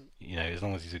stages, and as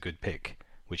long as he's a good pick,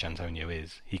 which Antonio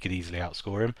is, he could easily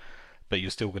outscore him. But you're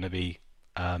still going to be,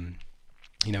 in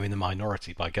the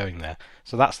minority by going there.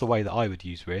 So that's the way that I would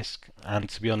use risk. And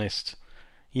to be honest,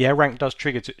 rank does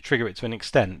trigger it to an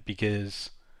extent, because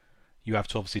you have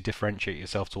to obviously differentiate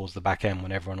yourself towards the back end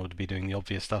when everyone would be doing the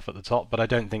obvious stuff at the top. But I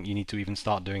don't think you need to even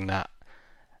start doing that,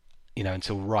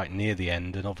 until right near the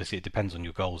end. And obviously it depends on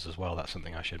your goals as well. That's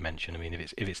something I should mention. I mean,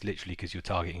 if it's literally because you're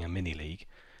targeting a mini league,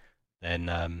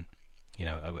 then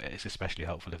it's especially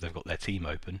helpful if they've got their team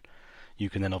open. You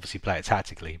can then obviously play it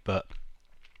tactically. But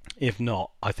if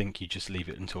not, I think you just leave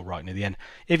it until right near the end.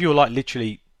 If you're like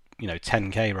literally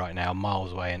 10k right now,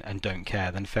 miles away, and don't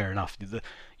care, then fair enough.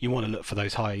 You want to look for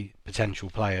those high potential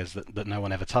players that no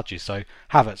one ever touches. So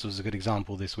Havertz was a good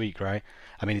example this week, right?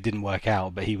 I mean, it didn't work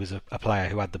out, but he was a player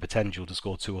who had the potential to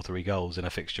score 2 or 3 goals in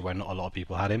a fixture where not a lot of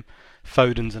people had him.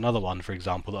 Foden's another one, for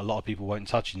example, that a lot of people won't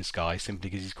touch in Sky simply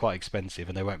because he's quite expensive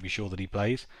and they won't be sure that he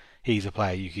plays. He's a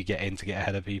player you could get in to get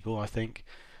ahead of people, I think.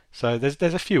 So there's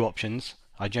a few options.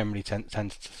 I generally tend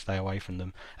to stay away from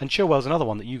them. And Chilwell's another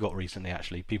one that you got recently,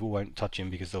 actually. People won't touch him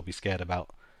because they'll be scared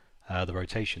about the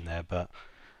rotation there, but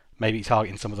maybe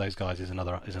targeting some of those guys is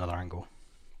another angle.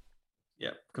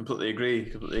 Yeah, completely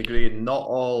agree. And not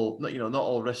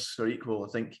all risks are equal.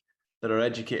 I think there are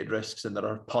educated risks and there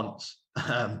are punts.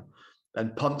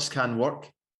 And punts can work.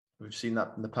 We've seen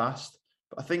that in the past.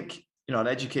 But I think, an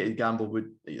educated gamble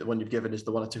the one you've given is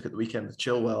the one I took at the weekend with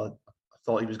Chilwell. I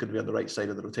thought he was going to be on the right side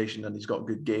of the rotation, and he's got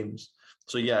good games.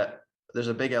 So yeah, there's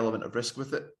a big element of risk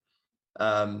with it.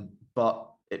 But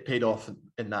it paid off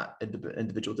in that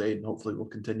individual day, and hopefully will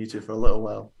continue to for a little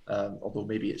while. Although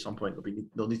maybe at some point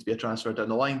there'll need to be a transfer down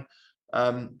the line.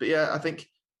 But yeah, I think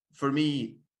for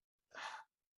me,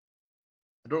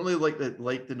 I don't really like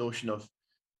the notion of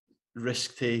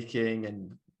risk taking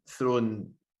and throwing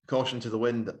caution to the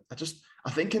wind. I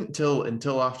think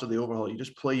until after the overhaul, you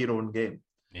just play your own game.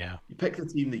 Yeah. You pick the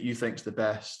team that you think's the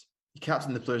best. You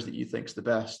captain the players that you think's the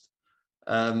best.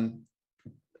 I've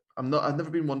never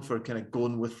been one for kind of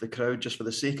going with the crowd just for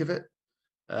the sake of it.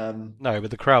 No,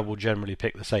 but the crowd will generally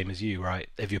pick the same as you, right?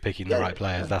 If you're picking the right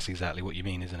players, that's exactly what you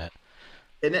mean, isn't it?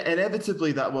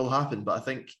 Inevitably that will happen, but I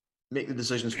think make the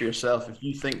decisions for yourself. If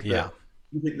you think that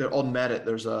you think they're on merit,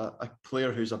 there's a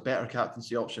player who's a better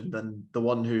captaincy option than the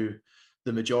one who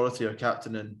the majority are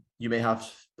captaining. You may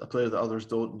have a player that others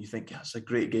don't, and you think it's a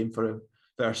great game for him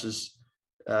versus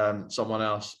someone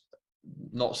else.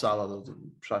 Not Salah, though.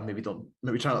 Maybe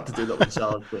try not to do that with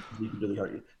Salah, but he can really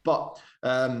hurt you. But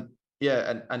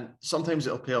and sometimes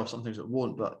it'll pay off, sometimes it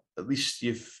won't. But at least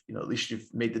you've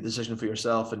made the decision for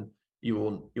yourself, and you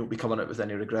won't be coming out with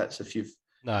any regrets if you've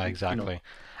exactly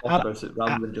thought about it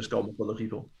rather than just gone with other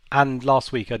people. And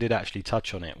last week I did actually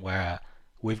touch on it, where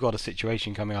we've got a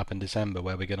situation coming up in December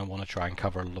where we're going to want to try and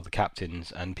cover a lot of the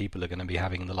captains, and people are going to be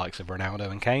having the likes of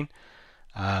Ronaldo and Kane.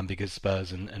 Because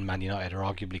Spurs and Man United are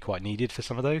arguably quite needed for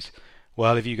some of those.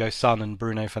 Well, if you go Son and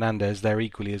Bruno Fernandes, they're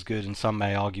equally as good, and some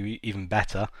may argue even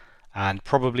better, and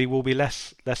probably will be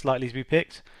less likely to be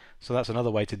picked. So that's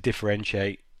another way to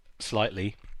differentiate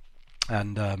slightly.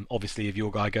 And obviously, if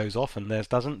your guy goes off and theirs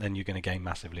doesn't, then you're going to gain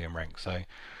massively in rank. So,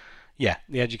 yeah,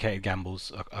 the educated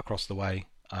gambles across the way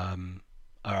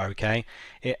are okay.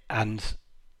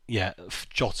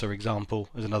 Jota example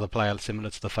is another player similar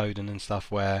to the Foden and stuff,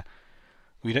 where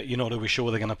you're not always sure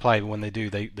they're going to play, but when they do,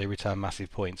 they return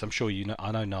massive points. I'm sure you know.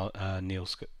 I know Neil.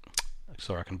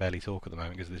 Sorry, I can barely talk at the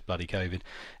moment because of this bloody COVID.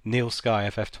 Neil Sky,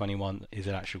 FF21, is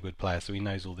an actual good player, so he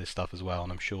knows all this stuff as well,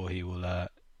 and I'm sure he'll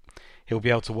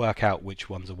be able to work out which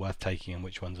ones are worth taking and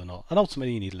which ones are not. And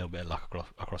ultimately, you need a little bit of luck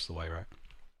across the way, right?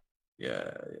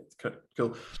 Yeah,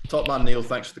 cool. Top man Neil,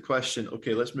 thanks for the question.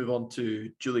 Okay, let's move on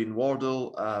to Julian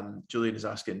Wardle. Julian is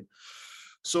asking,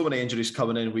 so many injuries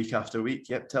coming in week after week.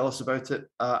 Yep, tell us about it.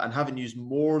 And having used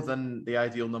more than the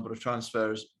ideal number of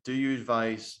transfers, do you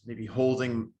advise maybe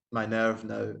holding my nerve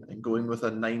now and going with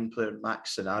a 9-player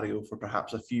max scenario for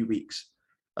perhaps a few weeks,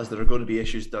 as there are going to be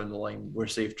issues down the line where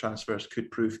safe transfers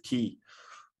could prove key?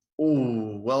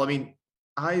 Oh, well, I mean,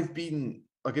 I'll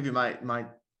give you my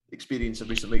experience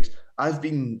of recent weeks. I've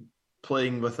been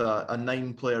playing with a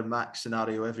 9-player max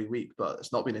scenario every week, but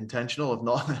it's not been intentional.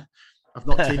 I've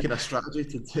not taken a strategy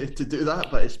to do that,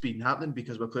 but it's been happening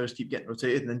because my players keep getting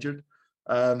rotated and injured.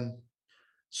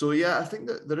 So yeah, I think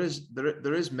that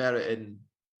there is merit in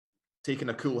taking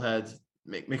a cool head,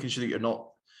 making sure that you're not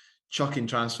chucking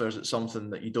transfers at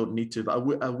something that you don't need to. But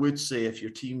I would say if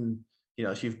your team,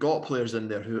 if you've got players in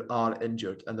there who are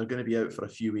injured and they're going to be out for a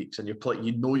few weeks, and you're going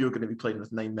to be playing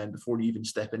with 9 men before you even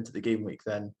step into the game week,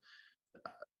 then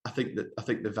I think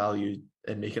the value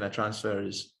in making a transfer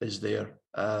is there.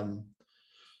 I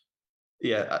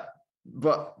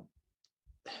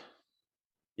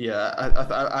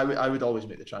would always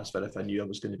make the transfer if I knew I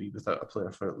was going to be without a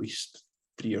player for at least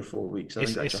 3 or 4 weeks.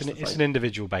 It's an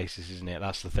individual basis, isn't it?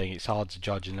 That's the thing. It's hard to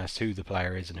judge unless who the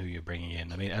player is and who you're bringing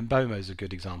in. I mean, and Bomo's a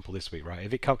good example this week,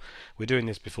 right? We're doing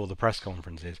this before the press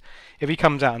conferences. If he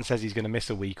comes out and says he's going to miss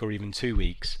a week or even 2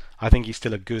 weeks, I think he's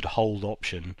still a good hold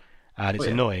option. And it's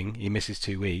annoying he misses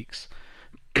 2 weeks,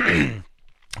 but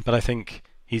I think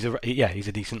he's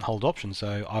a decent hold option.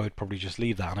 So I would probably just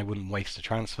leave that, and I wouldn't waste a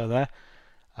transfer there.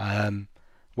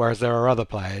 Whereas there are other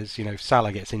players, if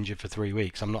Salah gets injured for 3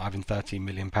 weeks, I'm not having £13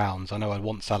 million. I know I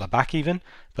want Salah back even,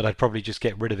 but I'd probably just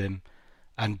get rid of him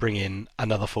and bring in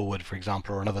another forward, for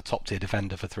example, or another top tier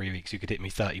defender for 3 weeks who could hit me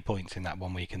 30 points in that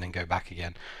 1 week and then go back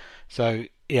again. So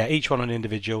yeah, each one an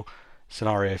individual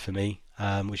scenario for me,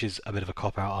 which is a bit of a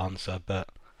cop-out answer, but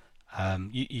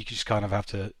you just kind of have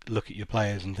to look at your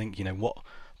players and think,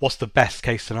 what's the best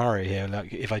case scenario here?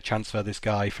 Like if I transfer this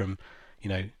guy from,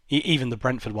 even the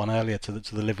Brentford one earlier to the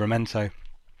Livramento,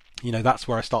 that's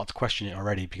where I start to question it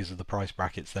already because of the price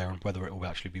brackets there and whether it will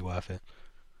actually be worth it.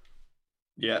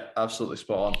 Yeah, absolutely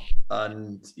spot on.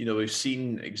 And we've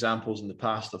seen examples in the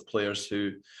past of players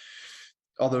who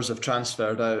others have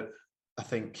transferred out, I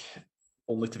think,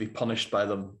 only to be punished by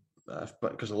them,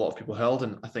 because a lot of people held.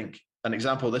 And I think an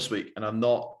example this week, and I'm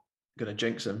not going to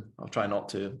jinx him, I'll try not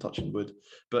to, I'm touching wood,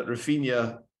 but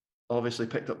Rafinha obviously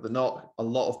picked up the knock. A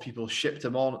lot of people shipped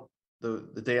him on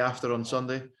the day after on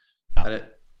Sunday, and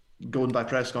going by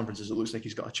press conferences, it looks like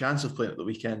he's got a chance of playing at the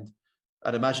weekend.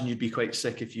 I'd imagine you'd be quite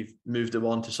sick if you've moved him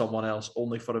on to someone else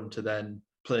only for him to then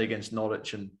play against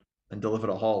Norwich and deliver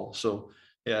a haul. So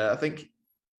yeah, I think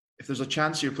if there's a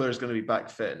chance your player is going to be back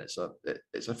fit and it's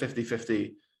a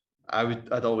 50-50,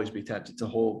 I'd always be tempted to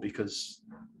hold, because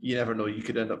you never know, you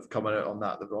could end up coming out on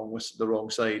that the wrong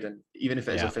side. And even if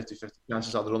it is a 50-50,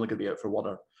 chances are they're only going to be out for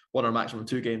one or maximum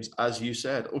 2 games, as you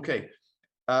said. Okay.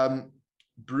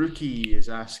 Brookie is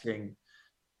asking,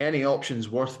 any options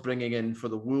worth bringing in for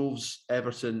the Wolves,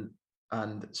 Everton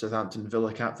and Southampton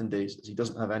Villa captain days, as he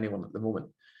doesn't have anyone at the moment.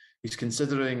 He's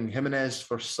considering Jimenez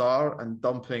for Sarr and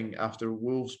dumping after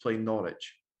Wolves play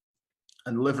Norwich,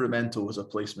 and Livramento as a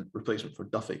replacement for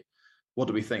Duffy. What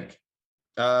do we think?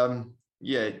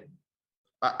 Yeah,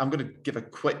 I'm going to give a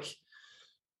quick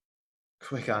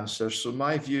answer. So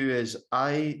my view is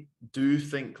I do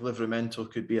think Livramento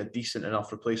could be a decent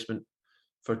enough replacement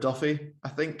for Duffy. I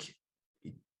think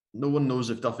no one knows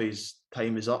if Duffy's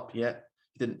time is up yet.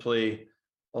 He didn't play,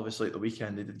 obviously, at the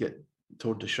weekend. He did get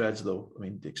torn to shreds, though. I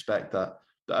mean, they expect that.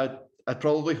 But I'd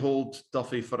probably hold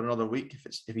Duffy for another week.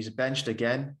 If he's benched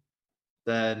again,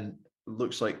 then it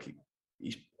looks like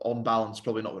he's on balance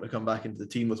probably not going to come back into the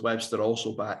team with Webster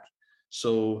also back.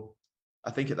 So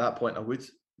I think at that point I would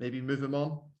maybe move him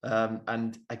on.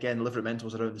 And again,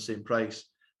 Livramento's around the same price.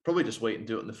 Probably just wait and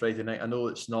do it on the Friday night. I know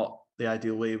it's not the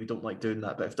ideal way. We don't like doing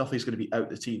that. But if Duffy's going to be out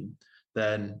the team,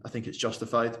 then I think it's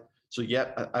justified. So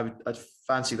yeah, I'd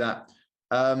fancy that.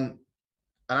 And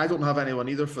I don't have anyone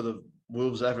either for the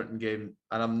Wolves-Everton game,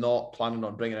 and I'm not planning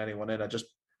on bringing anyone in. I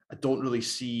don't really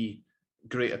see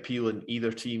great appeal in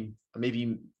either team.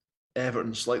 Maybe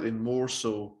Everton slightly more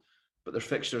so, but their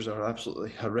fixtures are absolutely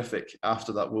horrific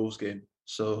after that Wolves game.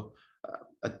 So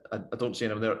I don't see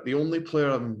anyone there. The only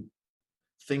player I'm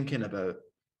thinking about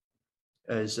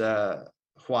is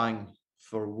Hwang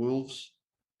for Wolves,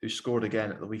 who scored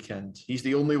again at the weekend. He's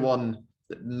the only one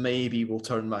that maybe will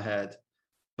turn my head,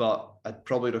 but I'd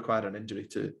probably require an injury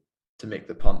to make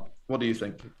the punt. What do you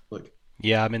think, Luke?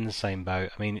 Yeah, I'm in the same boat.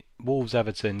 I mean,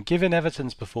 Wolves-Everton, given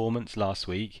Everton's performance last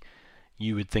week,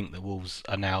 you would think that Wolves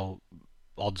are now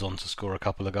odds on to score a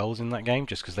couple of goals in that game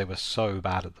just because they were so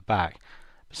bad at the back.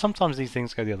 But sometimes these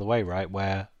things go the other way, right?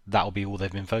 Where that'll be all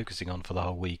they've been focusing on for the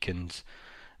whole week, and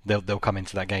they'll come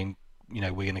into that game. You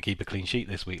know, we're going to keep a clean sheet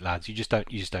this week, lads. You just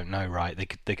don't know, right?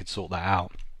 They could sort that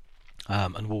out.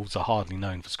 And Wolves are hardly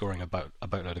known for scoring a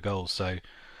boatload of goals. So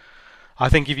I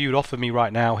think if you would offer me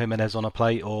right now Jimenez on a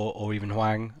plate or even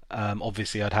Hwang,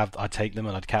 obviously I'd take them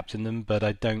and I'd captain them, but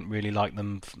I don't really like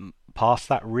them past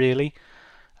that really.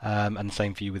 And the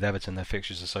same for you with Everton. Their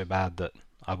fixtures are so bad that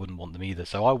I wouldn't want them either.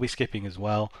 So I'll be skipping as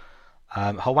well.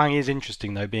 Hwang is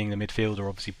interesting though, being the midfielder,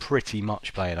 obviously pretty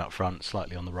much playing up front,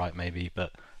 slightly on the right maybe,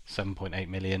 but 7.8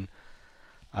 million.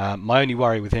 My only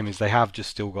worry with him is they have just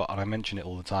still got, and I mention it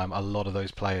all the time, a lot of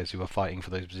those players who are fighting for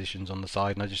those positions on the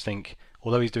side, and I just think,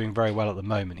 although he's doing very well at the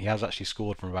moment, he has actually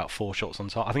scored from about 4 shots on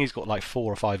target. I think he's got like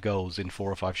 4 or 5 goals in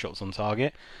 4 or 5 shots on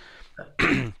target,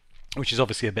 which is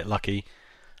obviously a bit lucky.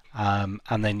 And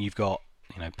then you've got,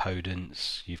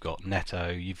 Podence, you've got Neto,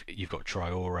 you've got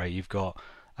Traore, you've got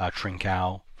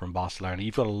Trincao from Barcelona.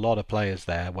 You've got a lot of players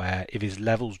there where if his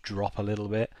levels drop a little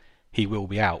bit, he will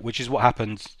be out, which is what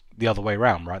happened the other way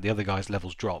around, right? The other guy's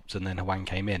levels dropped and then Hwang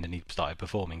came in and he started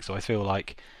performing. So I feel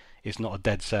like it's not a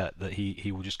dead cert that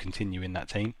he will just continue in that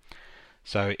team.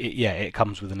 So it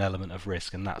comes with an element of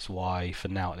risk, and that's why for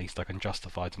now at least I can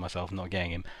justify to myself not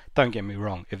getting him. Don't get me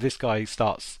wrong, if this guy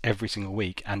starts every single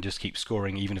week and just keeps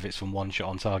scoring even if it's from 1 shot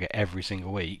on target every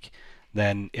single week,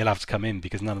 then he'll have to come in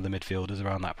because none of the midfielders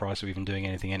around that price are even doing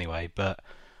anything anyway. But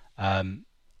I'm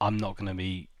not going to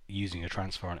be using a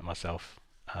transfer on it myself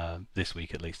this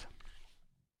week at least.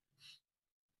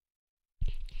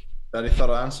 Very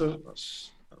thorough answer.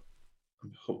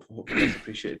 Hope you guys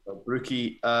appreciate it.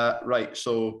 Brookie, right,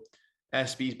 so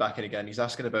SB's back in again. He's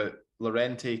asking about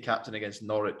Llorente captain against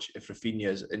Norwich if Rafinha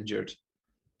is injured,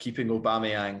 keeping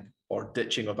Aubameyang or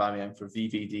ditching Aubameyang for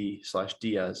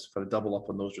VVD/Diaz for a double up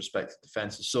on those respective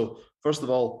defences. So first of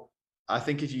all, I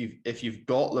think if you've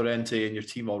got Llorente in your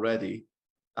team already,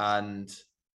 and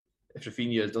if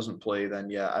Rafinha doesn't play, then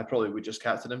yeah, I probably would just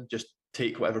captain him. Just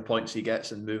take whatever points he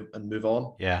gets and move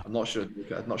on. Yeah, I'm not sure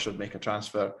I'd make a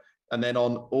transfer. And then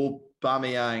on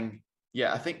Aubameyang,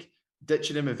 yeah, I think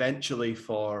ditching him eventually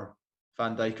for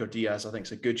Van Dijk or Diaz, I think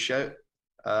is a good shout.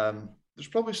 There's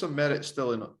probably some merit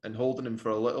still in holding him for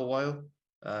a little while.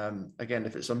 Again,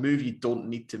 if it's a move you don't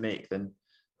need to make, then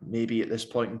maybe at this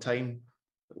point in time,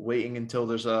 waiting until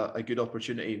there's a good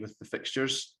opportunity with the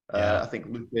fixtures. I think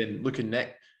looking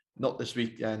next, not this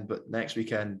weekend, but next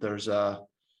weekend, there's I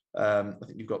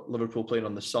think you've got Liverpool playing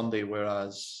on the Sunday,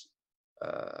 whereas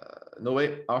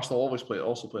Arsenal also play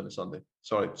on the Sunday.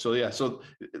 Sorry. So yeah, so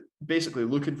basically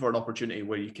looking for an opportunity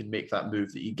where you can make that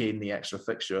move that you gain the extra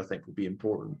fixture, I think would be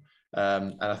important.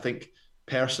 And I think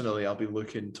personally, I'll be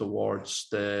looking towards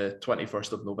the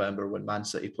 21st of November when Man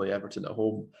City play Everton at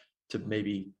home to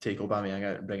maybe take Aubameyang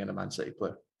out and bring in a Man City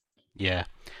player. Yeah,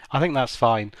 I think that's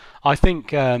fine. I think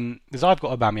because I've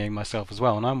got Aubameyang myself as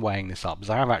well, and I'm weighing this up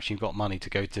because I have actually got money to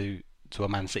go to a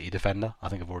Man City defender. I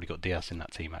think I've already got Diaz in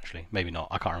that team actually. Maybe not,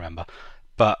 I can't remember.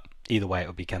 But either way, it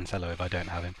would be Cancelo if I don't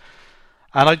have him.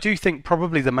 And I do think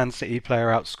probably the Man City player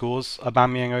outscores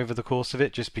Aubameyang over the course of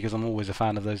it, just because I'm always a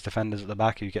fan of those defenders at the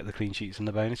back who get the clean sheets and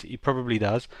the bonus. He probably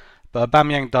does. But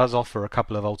Aubameyang does offer a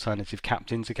couple of alternative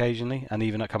captains occasionally, and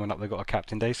even coming up they've got a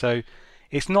captain day. So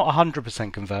it's not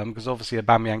 100% confirmed, because obviously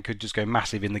Aubameyang could just go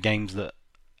massive in the games that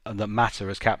matter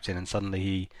as captain, and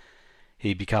suddenly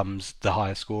he becomes the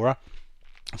highest scorer.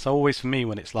 So always for me,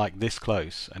 when it's like this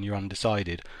close and you're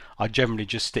undecided, I generally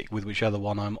just stick with whichever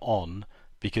one I'm on,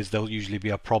 because there'll usually be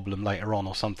a problem later on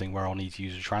or something where I'll need to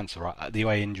use a transfer. The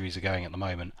way injuries are going at the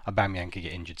moment, Aubameyang could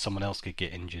get injured, someone else could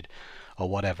get injured, or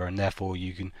whatever, and therefore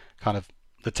you can kind of,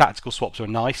 the tactical swaps are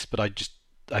nice, but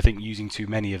I think using too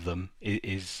many of them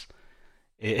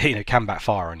can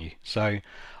backfire on you. So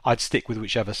I'd stick with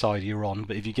whichever side you're on,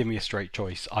 but if you give me a straight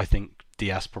choice, I think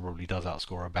Diaz probably does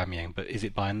outscore Aubameyang. But is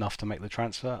it by enough to make the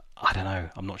transfer? I don't know.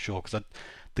 I'm not sure, because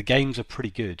the games are pretty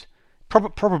good.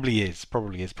 Probably is.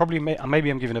 Maybe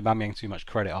I'm giving Aubameyang too much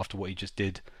credit after what he just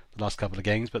did the last couple of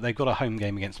games, but they've got a home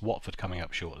game against Watford coming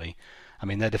up shortly. I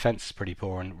mean, their defence is pretty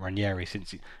poor, and Ranieri,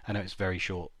 I know it's very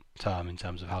short term in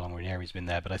terms of how long Ranieri's been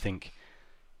there, but I think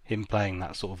him playing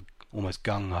that sort of almost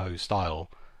gung-ho style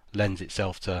lends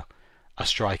itself to a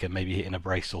striker maybe hitting a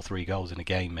brace or 3 goals in a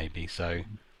game maybe. So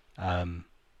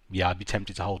yeah, I'd be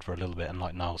tempted to hold for a little bit, and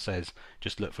like Niall says,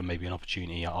 just look for maybe an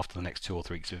opportunity after the next 2 or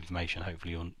 3 weeks of information.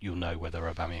 Hopefully you'll know whether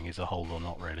Aubameyang is a hold or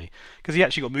not, really, because he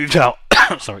actually got moved out.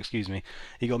 Sorry, excuse me.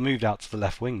 He got moved out to the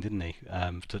left wing, didn't he?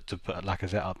 To put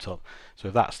Lacazette up top. So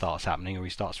if that starts happening, or he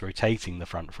starts rotating the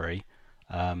front three,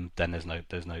 then there's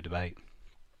no debate.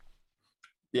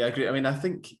 Yeah, I agree. I mean, I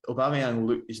think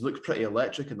Aubameyang he's looked pretty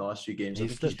electric in the last few games.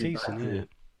 He's looked decent,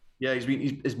 yeah.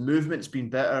 His movement's been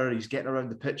better. He's getting around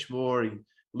the pitch more. He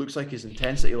looks like his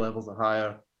intensity levels are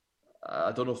higher.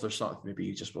 I don't know if there's something, maybe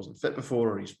he just wasn't fit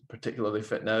before, or he's particularly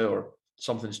fit now, or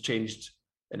something's changed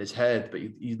in his head. But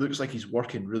he looks like he's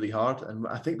working really hard. And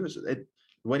I think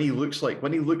when he looks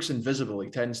invisible, he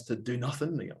tends to do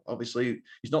nothing. Obviously,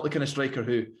 he's not the kind of striker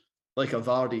who, like a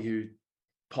Vardy, who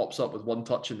pops up with one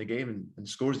touch in the game and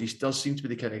scores. He does seem to be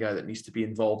the kind of guy that needs to be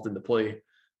involved in the play.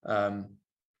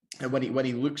 And when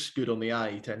he looks good on the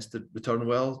eye, he tends to return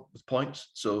well with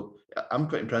points. So I'm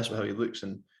quite impressed with how he looks.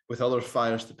 And with other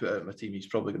fires to put out in my team, he's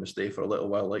probably going to stay for a little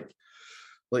while,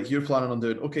 like you're planning on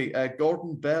doing. Okay,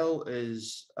 Gordon Bell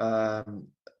is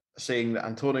saying that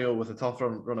Antonio, with a tough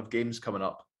run of games coming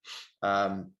up,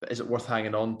 is it worth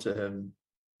hanging on to him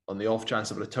on the off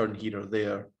chance of a return here or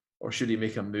there? Or should he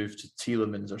make a move to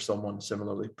Tielemans or someone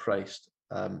similarly priced?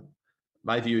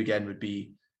 My view again would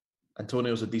be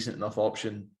Antonio's a decent enough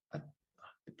option. I'd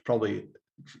probably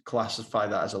classify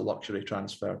that as a luxury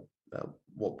transfer.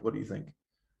 What do you think?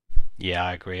 Yeah,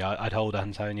 I agree. I'd hold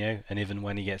Antonio, and even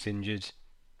when he gets injured,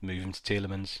 move him to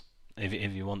Tielemans if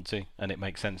you want to, and it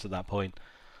makes sense at that point.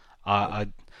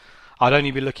 I'd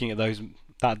only be looking at those.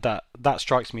 That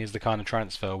strikes me as the kind of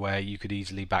transfer where you could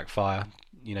easily backfire.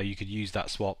 You could use that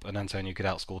swap, and Antonio could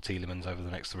outscore Tielemans over the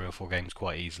next 3 or 4 games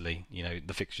quite easily.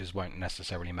 The fixtures won't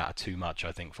necessarily matter too much,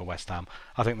 I think, for West Ham.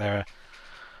 I think they're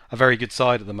a very good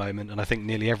side at the moment, and I think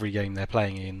nearly every game they're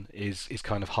playing in is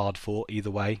kind of hard fought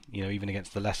either way. Even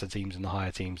against the lesser teams and the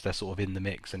higher teams, they're sort of in the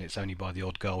mix, and it's only by the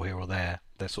odd goal here or there.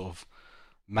 They're sort of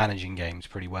managing games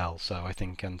pretty well, so I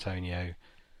think Antonio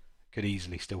could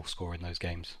easily still score in those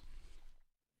games.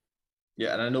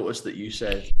 Yeah, and I noticed that you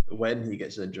said when he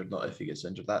gets injured, not if he gets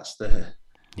injured. That's the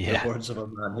words of a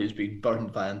man who's been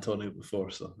burned by Antonio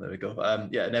before. So there we go.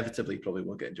 Inevitably, he probably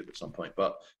will get injured at some point.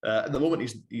 But at the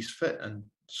moment, he's fit and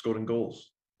scoring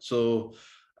goals. So,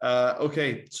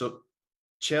 okay. So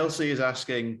Chelsea is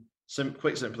asking,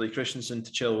 quite simply, Christensen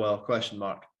to Chilwell, ?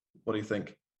 What do you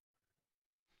think?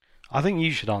 I think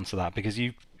you should answer that, because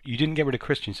you didn't get rid of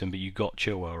Christensen, but you got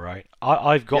Chilwell, right?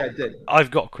 I've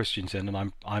got Christensen,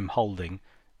 and I'm holding.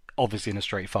 Obviously, in a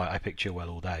straight fight, I pick Chilwell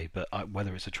all day, but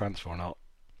whether it's a transfer or not,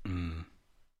 yeah,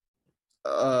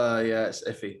 it's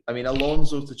iffy. I mean,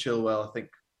 Alonso to Chilwell, I think,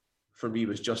 for me,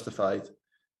 was justified,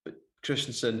 but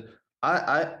Christensen,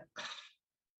 I'm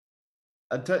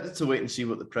tempted to wait and see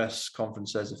what the press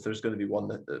conference says, if there's going to be one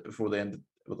before the end.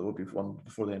 Well, there will be one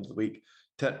before the end of the week.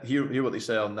 Hear what they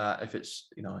say on that. If it's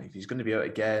if he's going to be out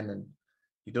again and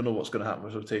you don't know what's going to happen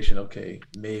with rotation, okay,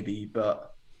 maybe.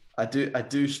 But I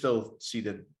do still see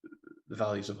the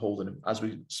values of holding him, as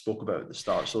we spoke about at the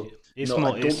start. So it's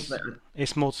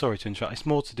more. Sorry to interrupt. It's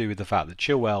more to do with the fact that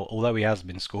Chilwell, although he has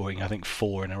been scoring, I think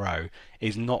 4 in a row,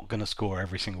 is not going to score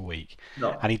every single week.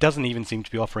 No. And he doesn't even seem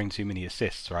to be offering too many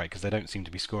assists, right? Because they don't seem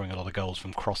to be scoring a lot of goals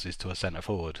from crosses to a centre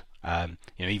forward.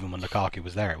 Even when Lukaku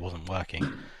was there, it wasn't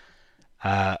working.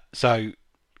 So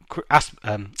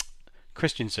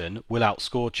Christensen will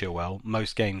outscore Chilwell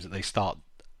most games that they start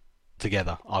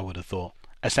together, I would have thought,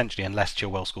 essentially, unless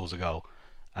Chilwell scores a goal.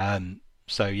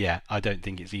 So yeah, I don't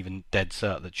think it's even dead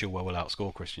cert that Chilwell will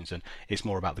outscore Christensen. It's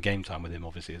more about the game time with him,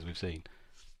 obviously, as we've seen.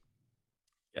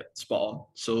 Yeah, spot on.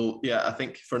 So yeah, I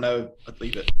think for now I'd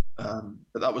leave it.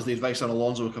 But that was the advice on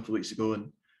Alonso a couple of weeks ago,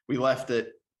 and we left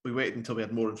it. We waited until we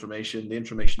had more information. The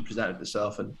information presented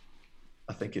itself, and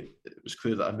I think it was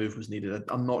clear that a move was needed.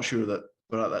 I'm not sure that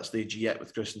we're at that stage yet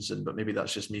with Christensen, but maybe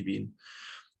that's just me being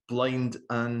blind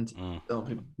and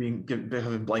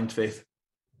having blind faith.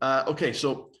 Okay,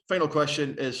 so final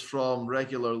question is from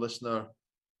regular listener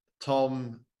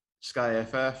Tom Sky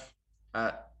FF.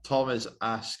 Tom is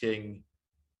asking.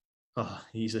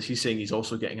 He's saying he's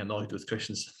also getting annoyed with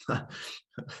Christensen.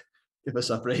 Give us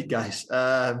a break, guys.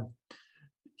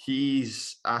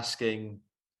 He's asking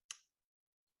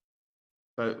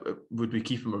about would we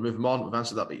keep him or move him on? We've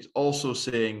answered that, but he's also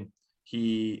saying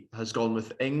he has gone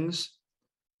with Ings.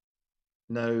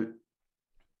 Now,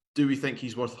 do we think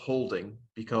he's worth holding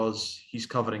because he's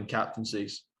covering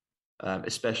captaincies,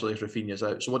 especially if Rafinha's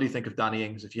out? So what do you think of Danny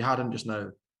Ings? If you had him just now,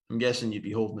 I'm guessing you'd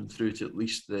be holding him through to at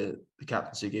least the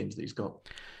captaincy games that he's got.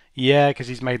 Yeah, because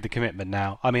he's made the commitment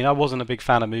now. I mean, I wasn't a big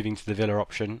fan of moving to the Villa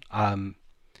option,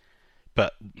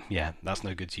 but yeah, that's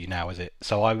no good to you now, is it?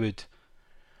 So I'd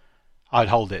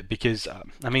hold it because,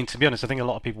 I mean, to be honest, I think a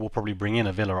lot of people will probably bring in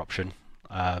a Villa option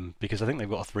because I think they've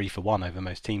got a 3-for-1 over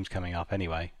most teams coming up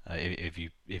anyway, if you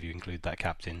include that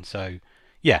captain. So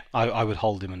yeah, I would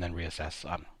hold him and then reassess.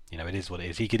 It is what it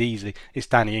is. He could easily. It's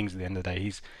Danny Ings at the end of the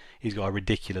day. He's got a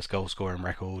ridiculous goal scoring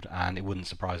record, and it wouldn't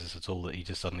surprise us at all that he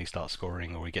just suddenly starts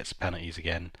scoring or he gets penalties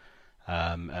again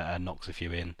and knocks a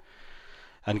few in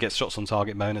and gets shots on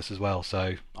target bonus as well.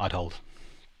 So I'd hold.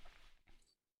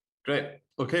 Great.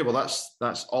 Okay, well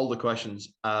that's all the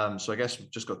questions. So I guess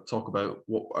we've just got to talk about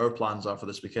what our plans are for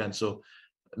this weekend. So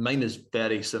mine is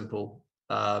very simple.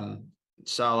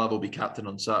 Salah will be captain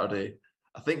on Saturday.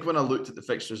 I think when I looked at the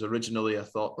fixtures originally, I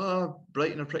thought,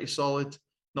 Brighton are pretty solid,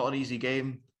 not an easy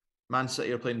game. Man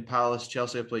City are playing Palace,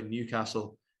 Chelsea are playing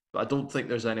Newcastle, but I don't think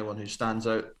there's anyone who stands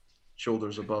out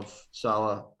shoulders above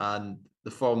Salah, and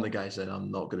the form the guy's in,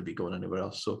 I'm not going to be going anywhere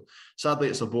else. So sadly,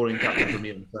 it's a boring captain for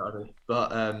me on Saturday.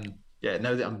 But yeah,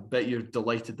 now that I bet you're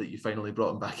delighted that you finally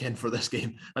brought him back in for this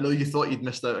game. I know you thought you'd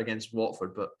missed out against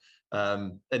Watford, but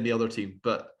in the other team,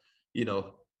 but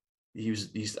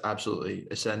he's absolutely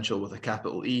essential with a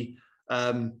capital E.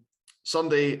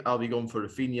 Sunday, I'll be going for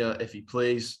Rafinha if he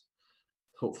plays.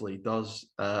 Hopefully he does.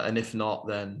 And if not,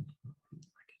 then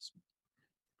I guess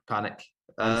panic.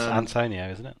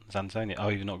 Antonio, isn't it? It's Antonio. Oh,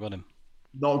 you've not got him.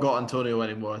 Not got Antonio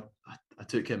anymore. I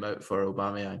took him out for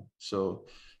Aubameyang. So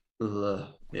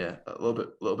yeah, a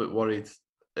little bit worried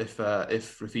if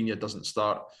Rafinha doesn't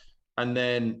start. And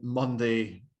then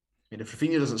Monday, if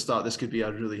Rafinha doesn't start, this could be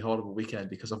a really horrible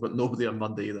weekend because I've got nobody on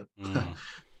Monday either.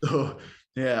 So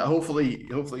yeah, hopefully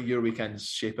your weekend's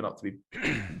shaping up to be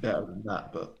better than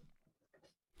that. But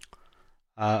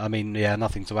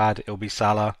nothing to add. It'll be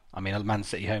Salah. Man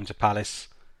City home to Palace.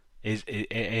 Is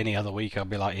any other week I'll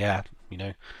be like,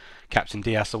 Captain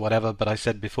Diaz or whatever. But I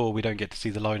said before we don't get to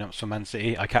see the lineups for Man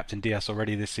City. I captained Diaz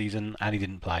already this season and he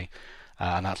didn't play.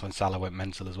 And that's when Salah went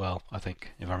mental as well, I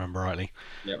think, if I remember rightly.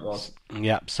 Yeah, it was.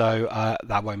 Yeah, so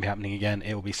that won't be happening again.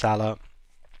 It will be Salah.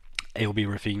 It will be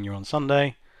Rafinha on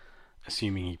Sunday,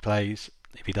 assuming he plays.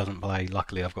 If he doesn't play,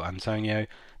 luckily I've got Antonio.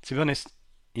 To be honest,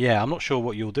 yeah, I'm not sure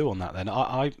what you'll do on that then.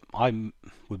 I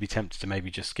would be tempted to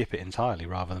maybe just skip it entirely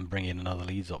rather than bring in another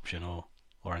Leeds option or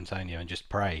Antonio and just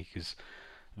pray, because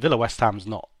Villa West Ham's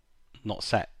not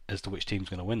set as to which team's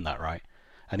going to win that, right?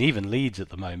 And even Leeds at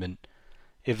the moment,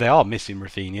 if they are missing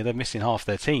Rafinha, they're missing half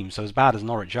their team. So as bad as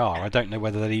Norwich are, I don't know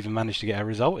whether they'd even manage to get a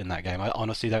result in that game. I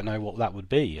honestly don't know what that would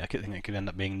be. I could think it could end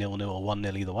up being 0-0 or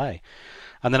 1-0 either way.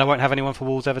 And then I won't have anyone for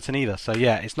Wolves Everton either. So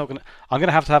yeah, it's not gonna. I'm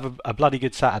gonna have to have a bloody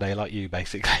good Saturday like you,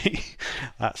 basically.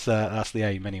 That's the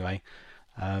aim anyway.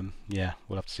 Yeah,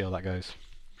 we'll have to see how that goes.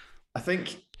 I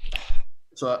think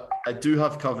so. I do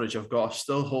have coverage. I'm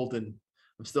still holding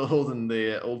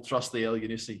the old trusty El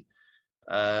Yunusi,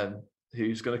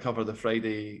 who's going to cover the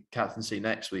Friday captaincy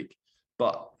next week.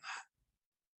 But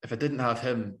if I didn't have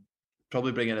him,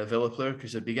 probably bring in a Villa player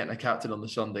because I'd be getting a captain on the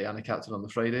Sunday and a captain on the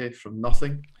Friday from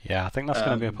nothing. Yeah, I think that's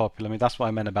going to be a popular. That's what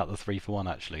I meant about the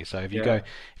 3-for-1 actually. So if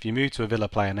you move to a Villa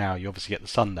player now, you obviously get the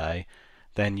Sunday,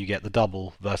 then you get the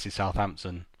double versus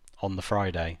Southampton on the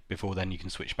Friday. Before then, you can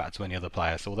switch back to any other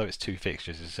player. So although it's 2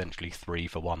 fixtures, it's essentially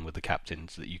 3-for-1 with the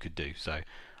captains that you could do. So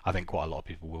I think quite a lot of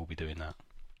people will be doing that.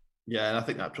 Yeah, and I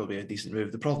think that'd probably be a decent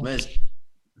move. The problem is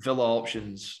Villa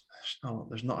options.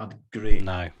 There's not a great.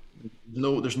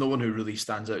 No, there's no one who really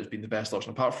stands out as being the best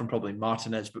option apart from probably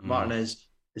Martinez. But Martinez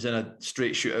is in a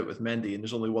straight shootout with Mendy, and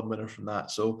there's only one winner from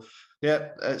that. So Yeah,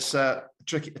 it's a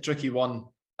tricky one.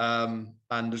 And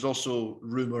there's also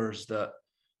rumours that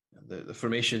the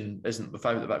formation isn't, the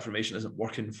five-at-the-back formation isn't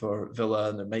working for Villa,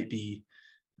 and there might be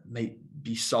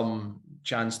some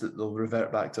chance that they'll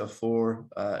revert back to a four.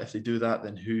 If they do that,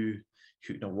 then who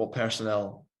what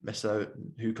personnel miss out,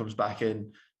 and who comes back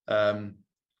in?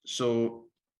 So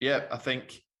yeah, I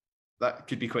think that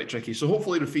could be quite tricky. So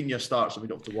hopefully Rafinha starts and we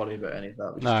don't have to worry about any of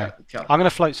that. No, I'm going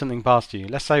to float something past you.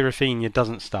 Let's say Rafinha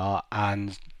doesn't start,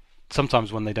 and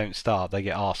sometimes when they don't start, they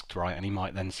get asked, right, and he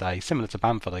might then say, similar to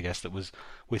Bamford, I guess,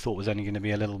 we thought was only going to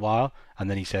be a little while, and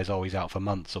then he says, oh, he's out for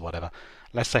months or whatever.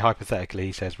 Let's say hypothetically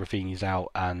he says Rafinha's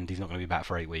out and he's not going to be back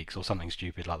for 8 weeks or something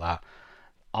stupid like that.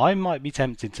 I might be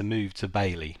tempted to move to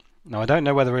Bailey. Now, I don't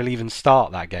know whether he'll even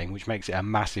start that game, which makes it a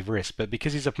massive risk, but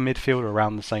because he's a midfielder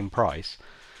around the same price,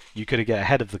 you could get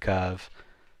ahead of the curve.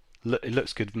 It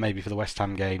looks good maybe for the West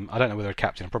Ham game. I don't know whether a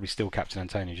captain. I'd probably still captain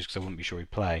Antonio just because I wouldn't be sure he'd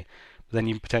play. But then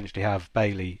you potentially have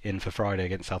Bailey in for Friday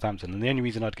against Southampton. And the only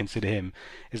reason I'd consider him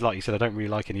is, like you said, I don't really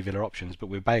like any Villa options. But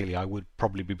with Bailey, I would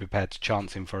probably be prepared to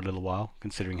chance him for a little while,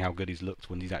 considering how good he's looked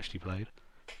when he's actually played.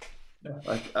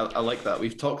 Yeah, I like that.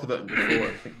 We've talked about him before.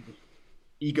 I think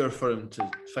eager for him to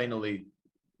finally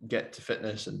get to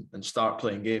fitness and start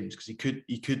playing games, because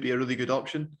he could be a really good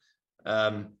option.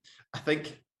 I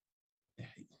think,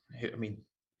 I mean,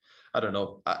 I don't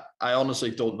know. I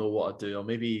honestly don't know what I'd do. I'll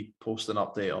maybe post an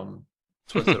update on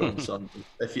Twitter on Sunday.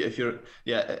 If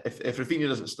Rafinha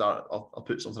doesn't start, I'll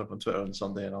put something up on Twitter on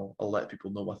Sunday, and I'll let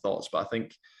people know my thoughts. But I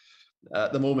think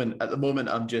at the moment,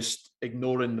 I'm just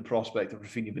ignoring the prospect of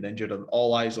Rafinha being injured, and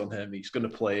all eyes on him. He's going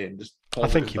to play, and just I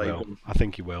think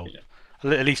he will. Yeah.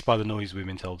 At least by the noise we've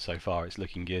been told so far, it's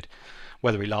looking good.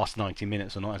 Whether he lasts 90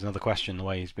 minutes or not is another question, the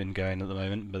way he's been going at the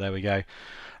moment. But there we go.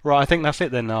 Right, I think that's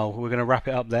it then, Noel. We're going to wrap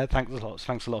it up there. Thanks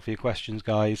a lot for your questions,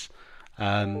 guys.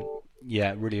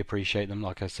 Yeah, really appreciate them,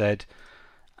 like I said.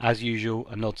 As usual,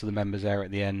 a nod to the members there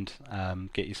at the end.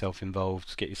 Get yourself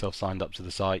involved, get yourself signed up to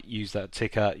the site. Use that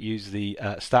ticker, use the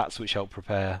stats which help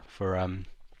prepare for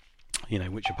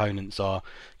which opponents are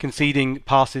conceding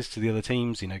passes to the other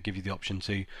teams. Give you the option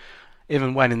to,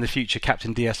 even when in the future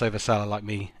captain DS over Salah like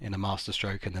me in a master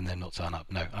stroke and then they're not turn up.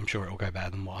 No, I'm sure it will go better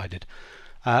than what I did.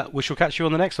 We shall catch you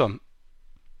on the next one.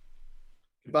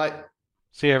 Goodbye.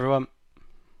 See you, everyone.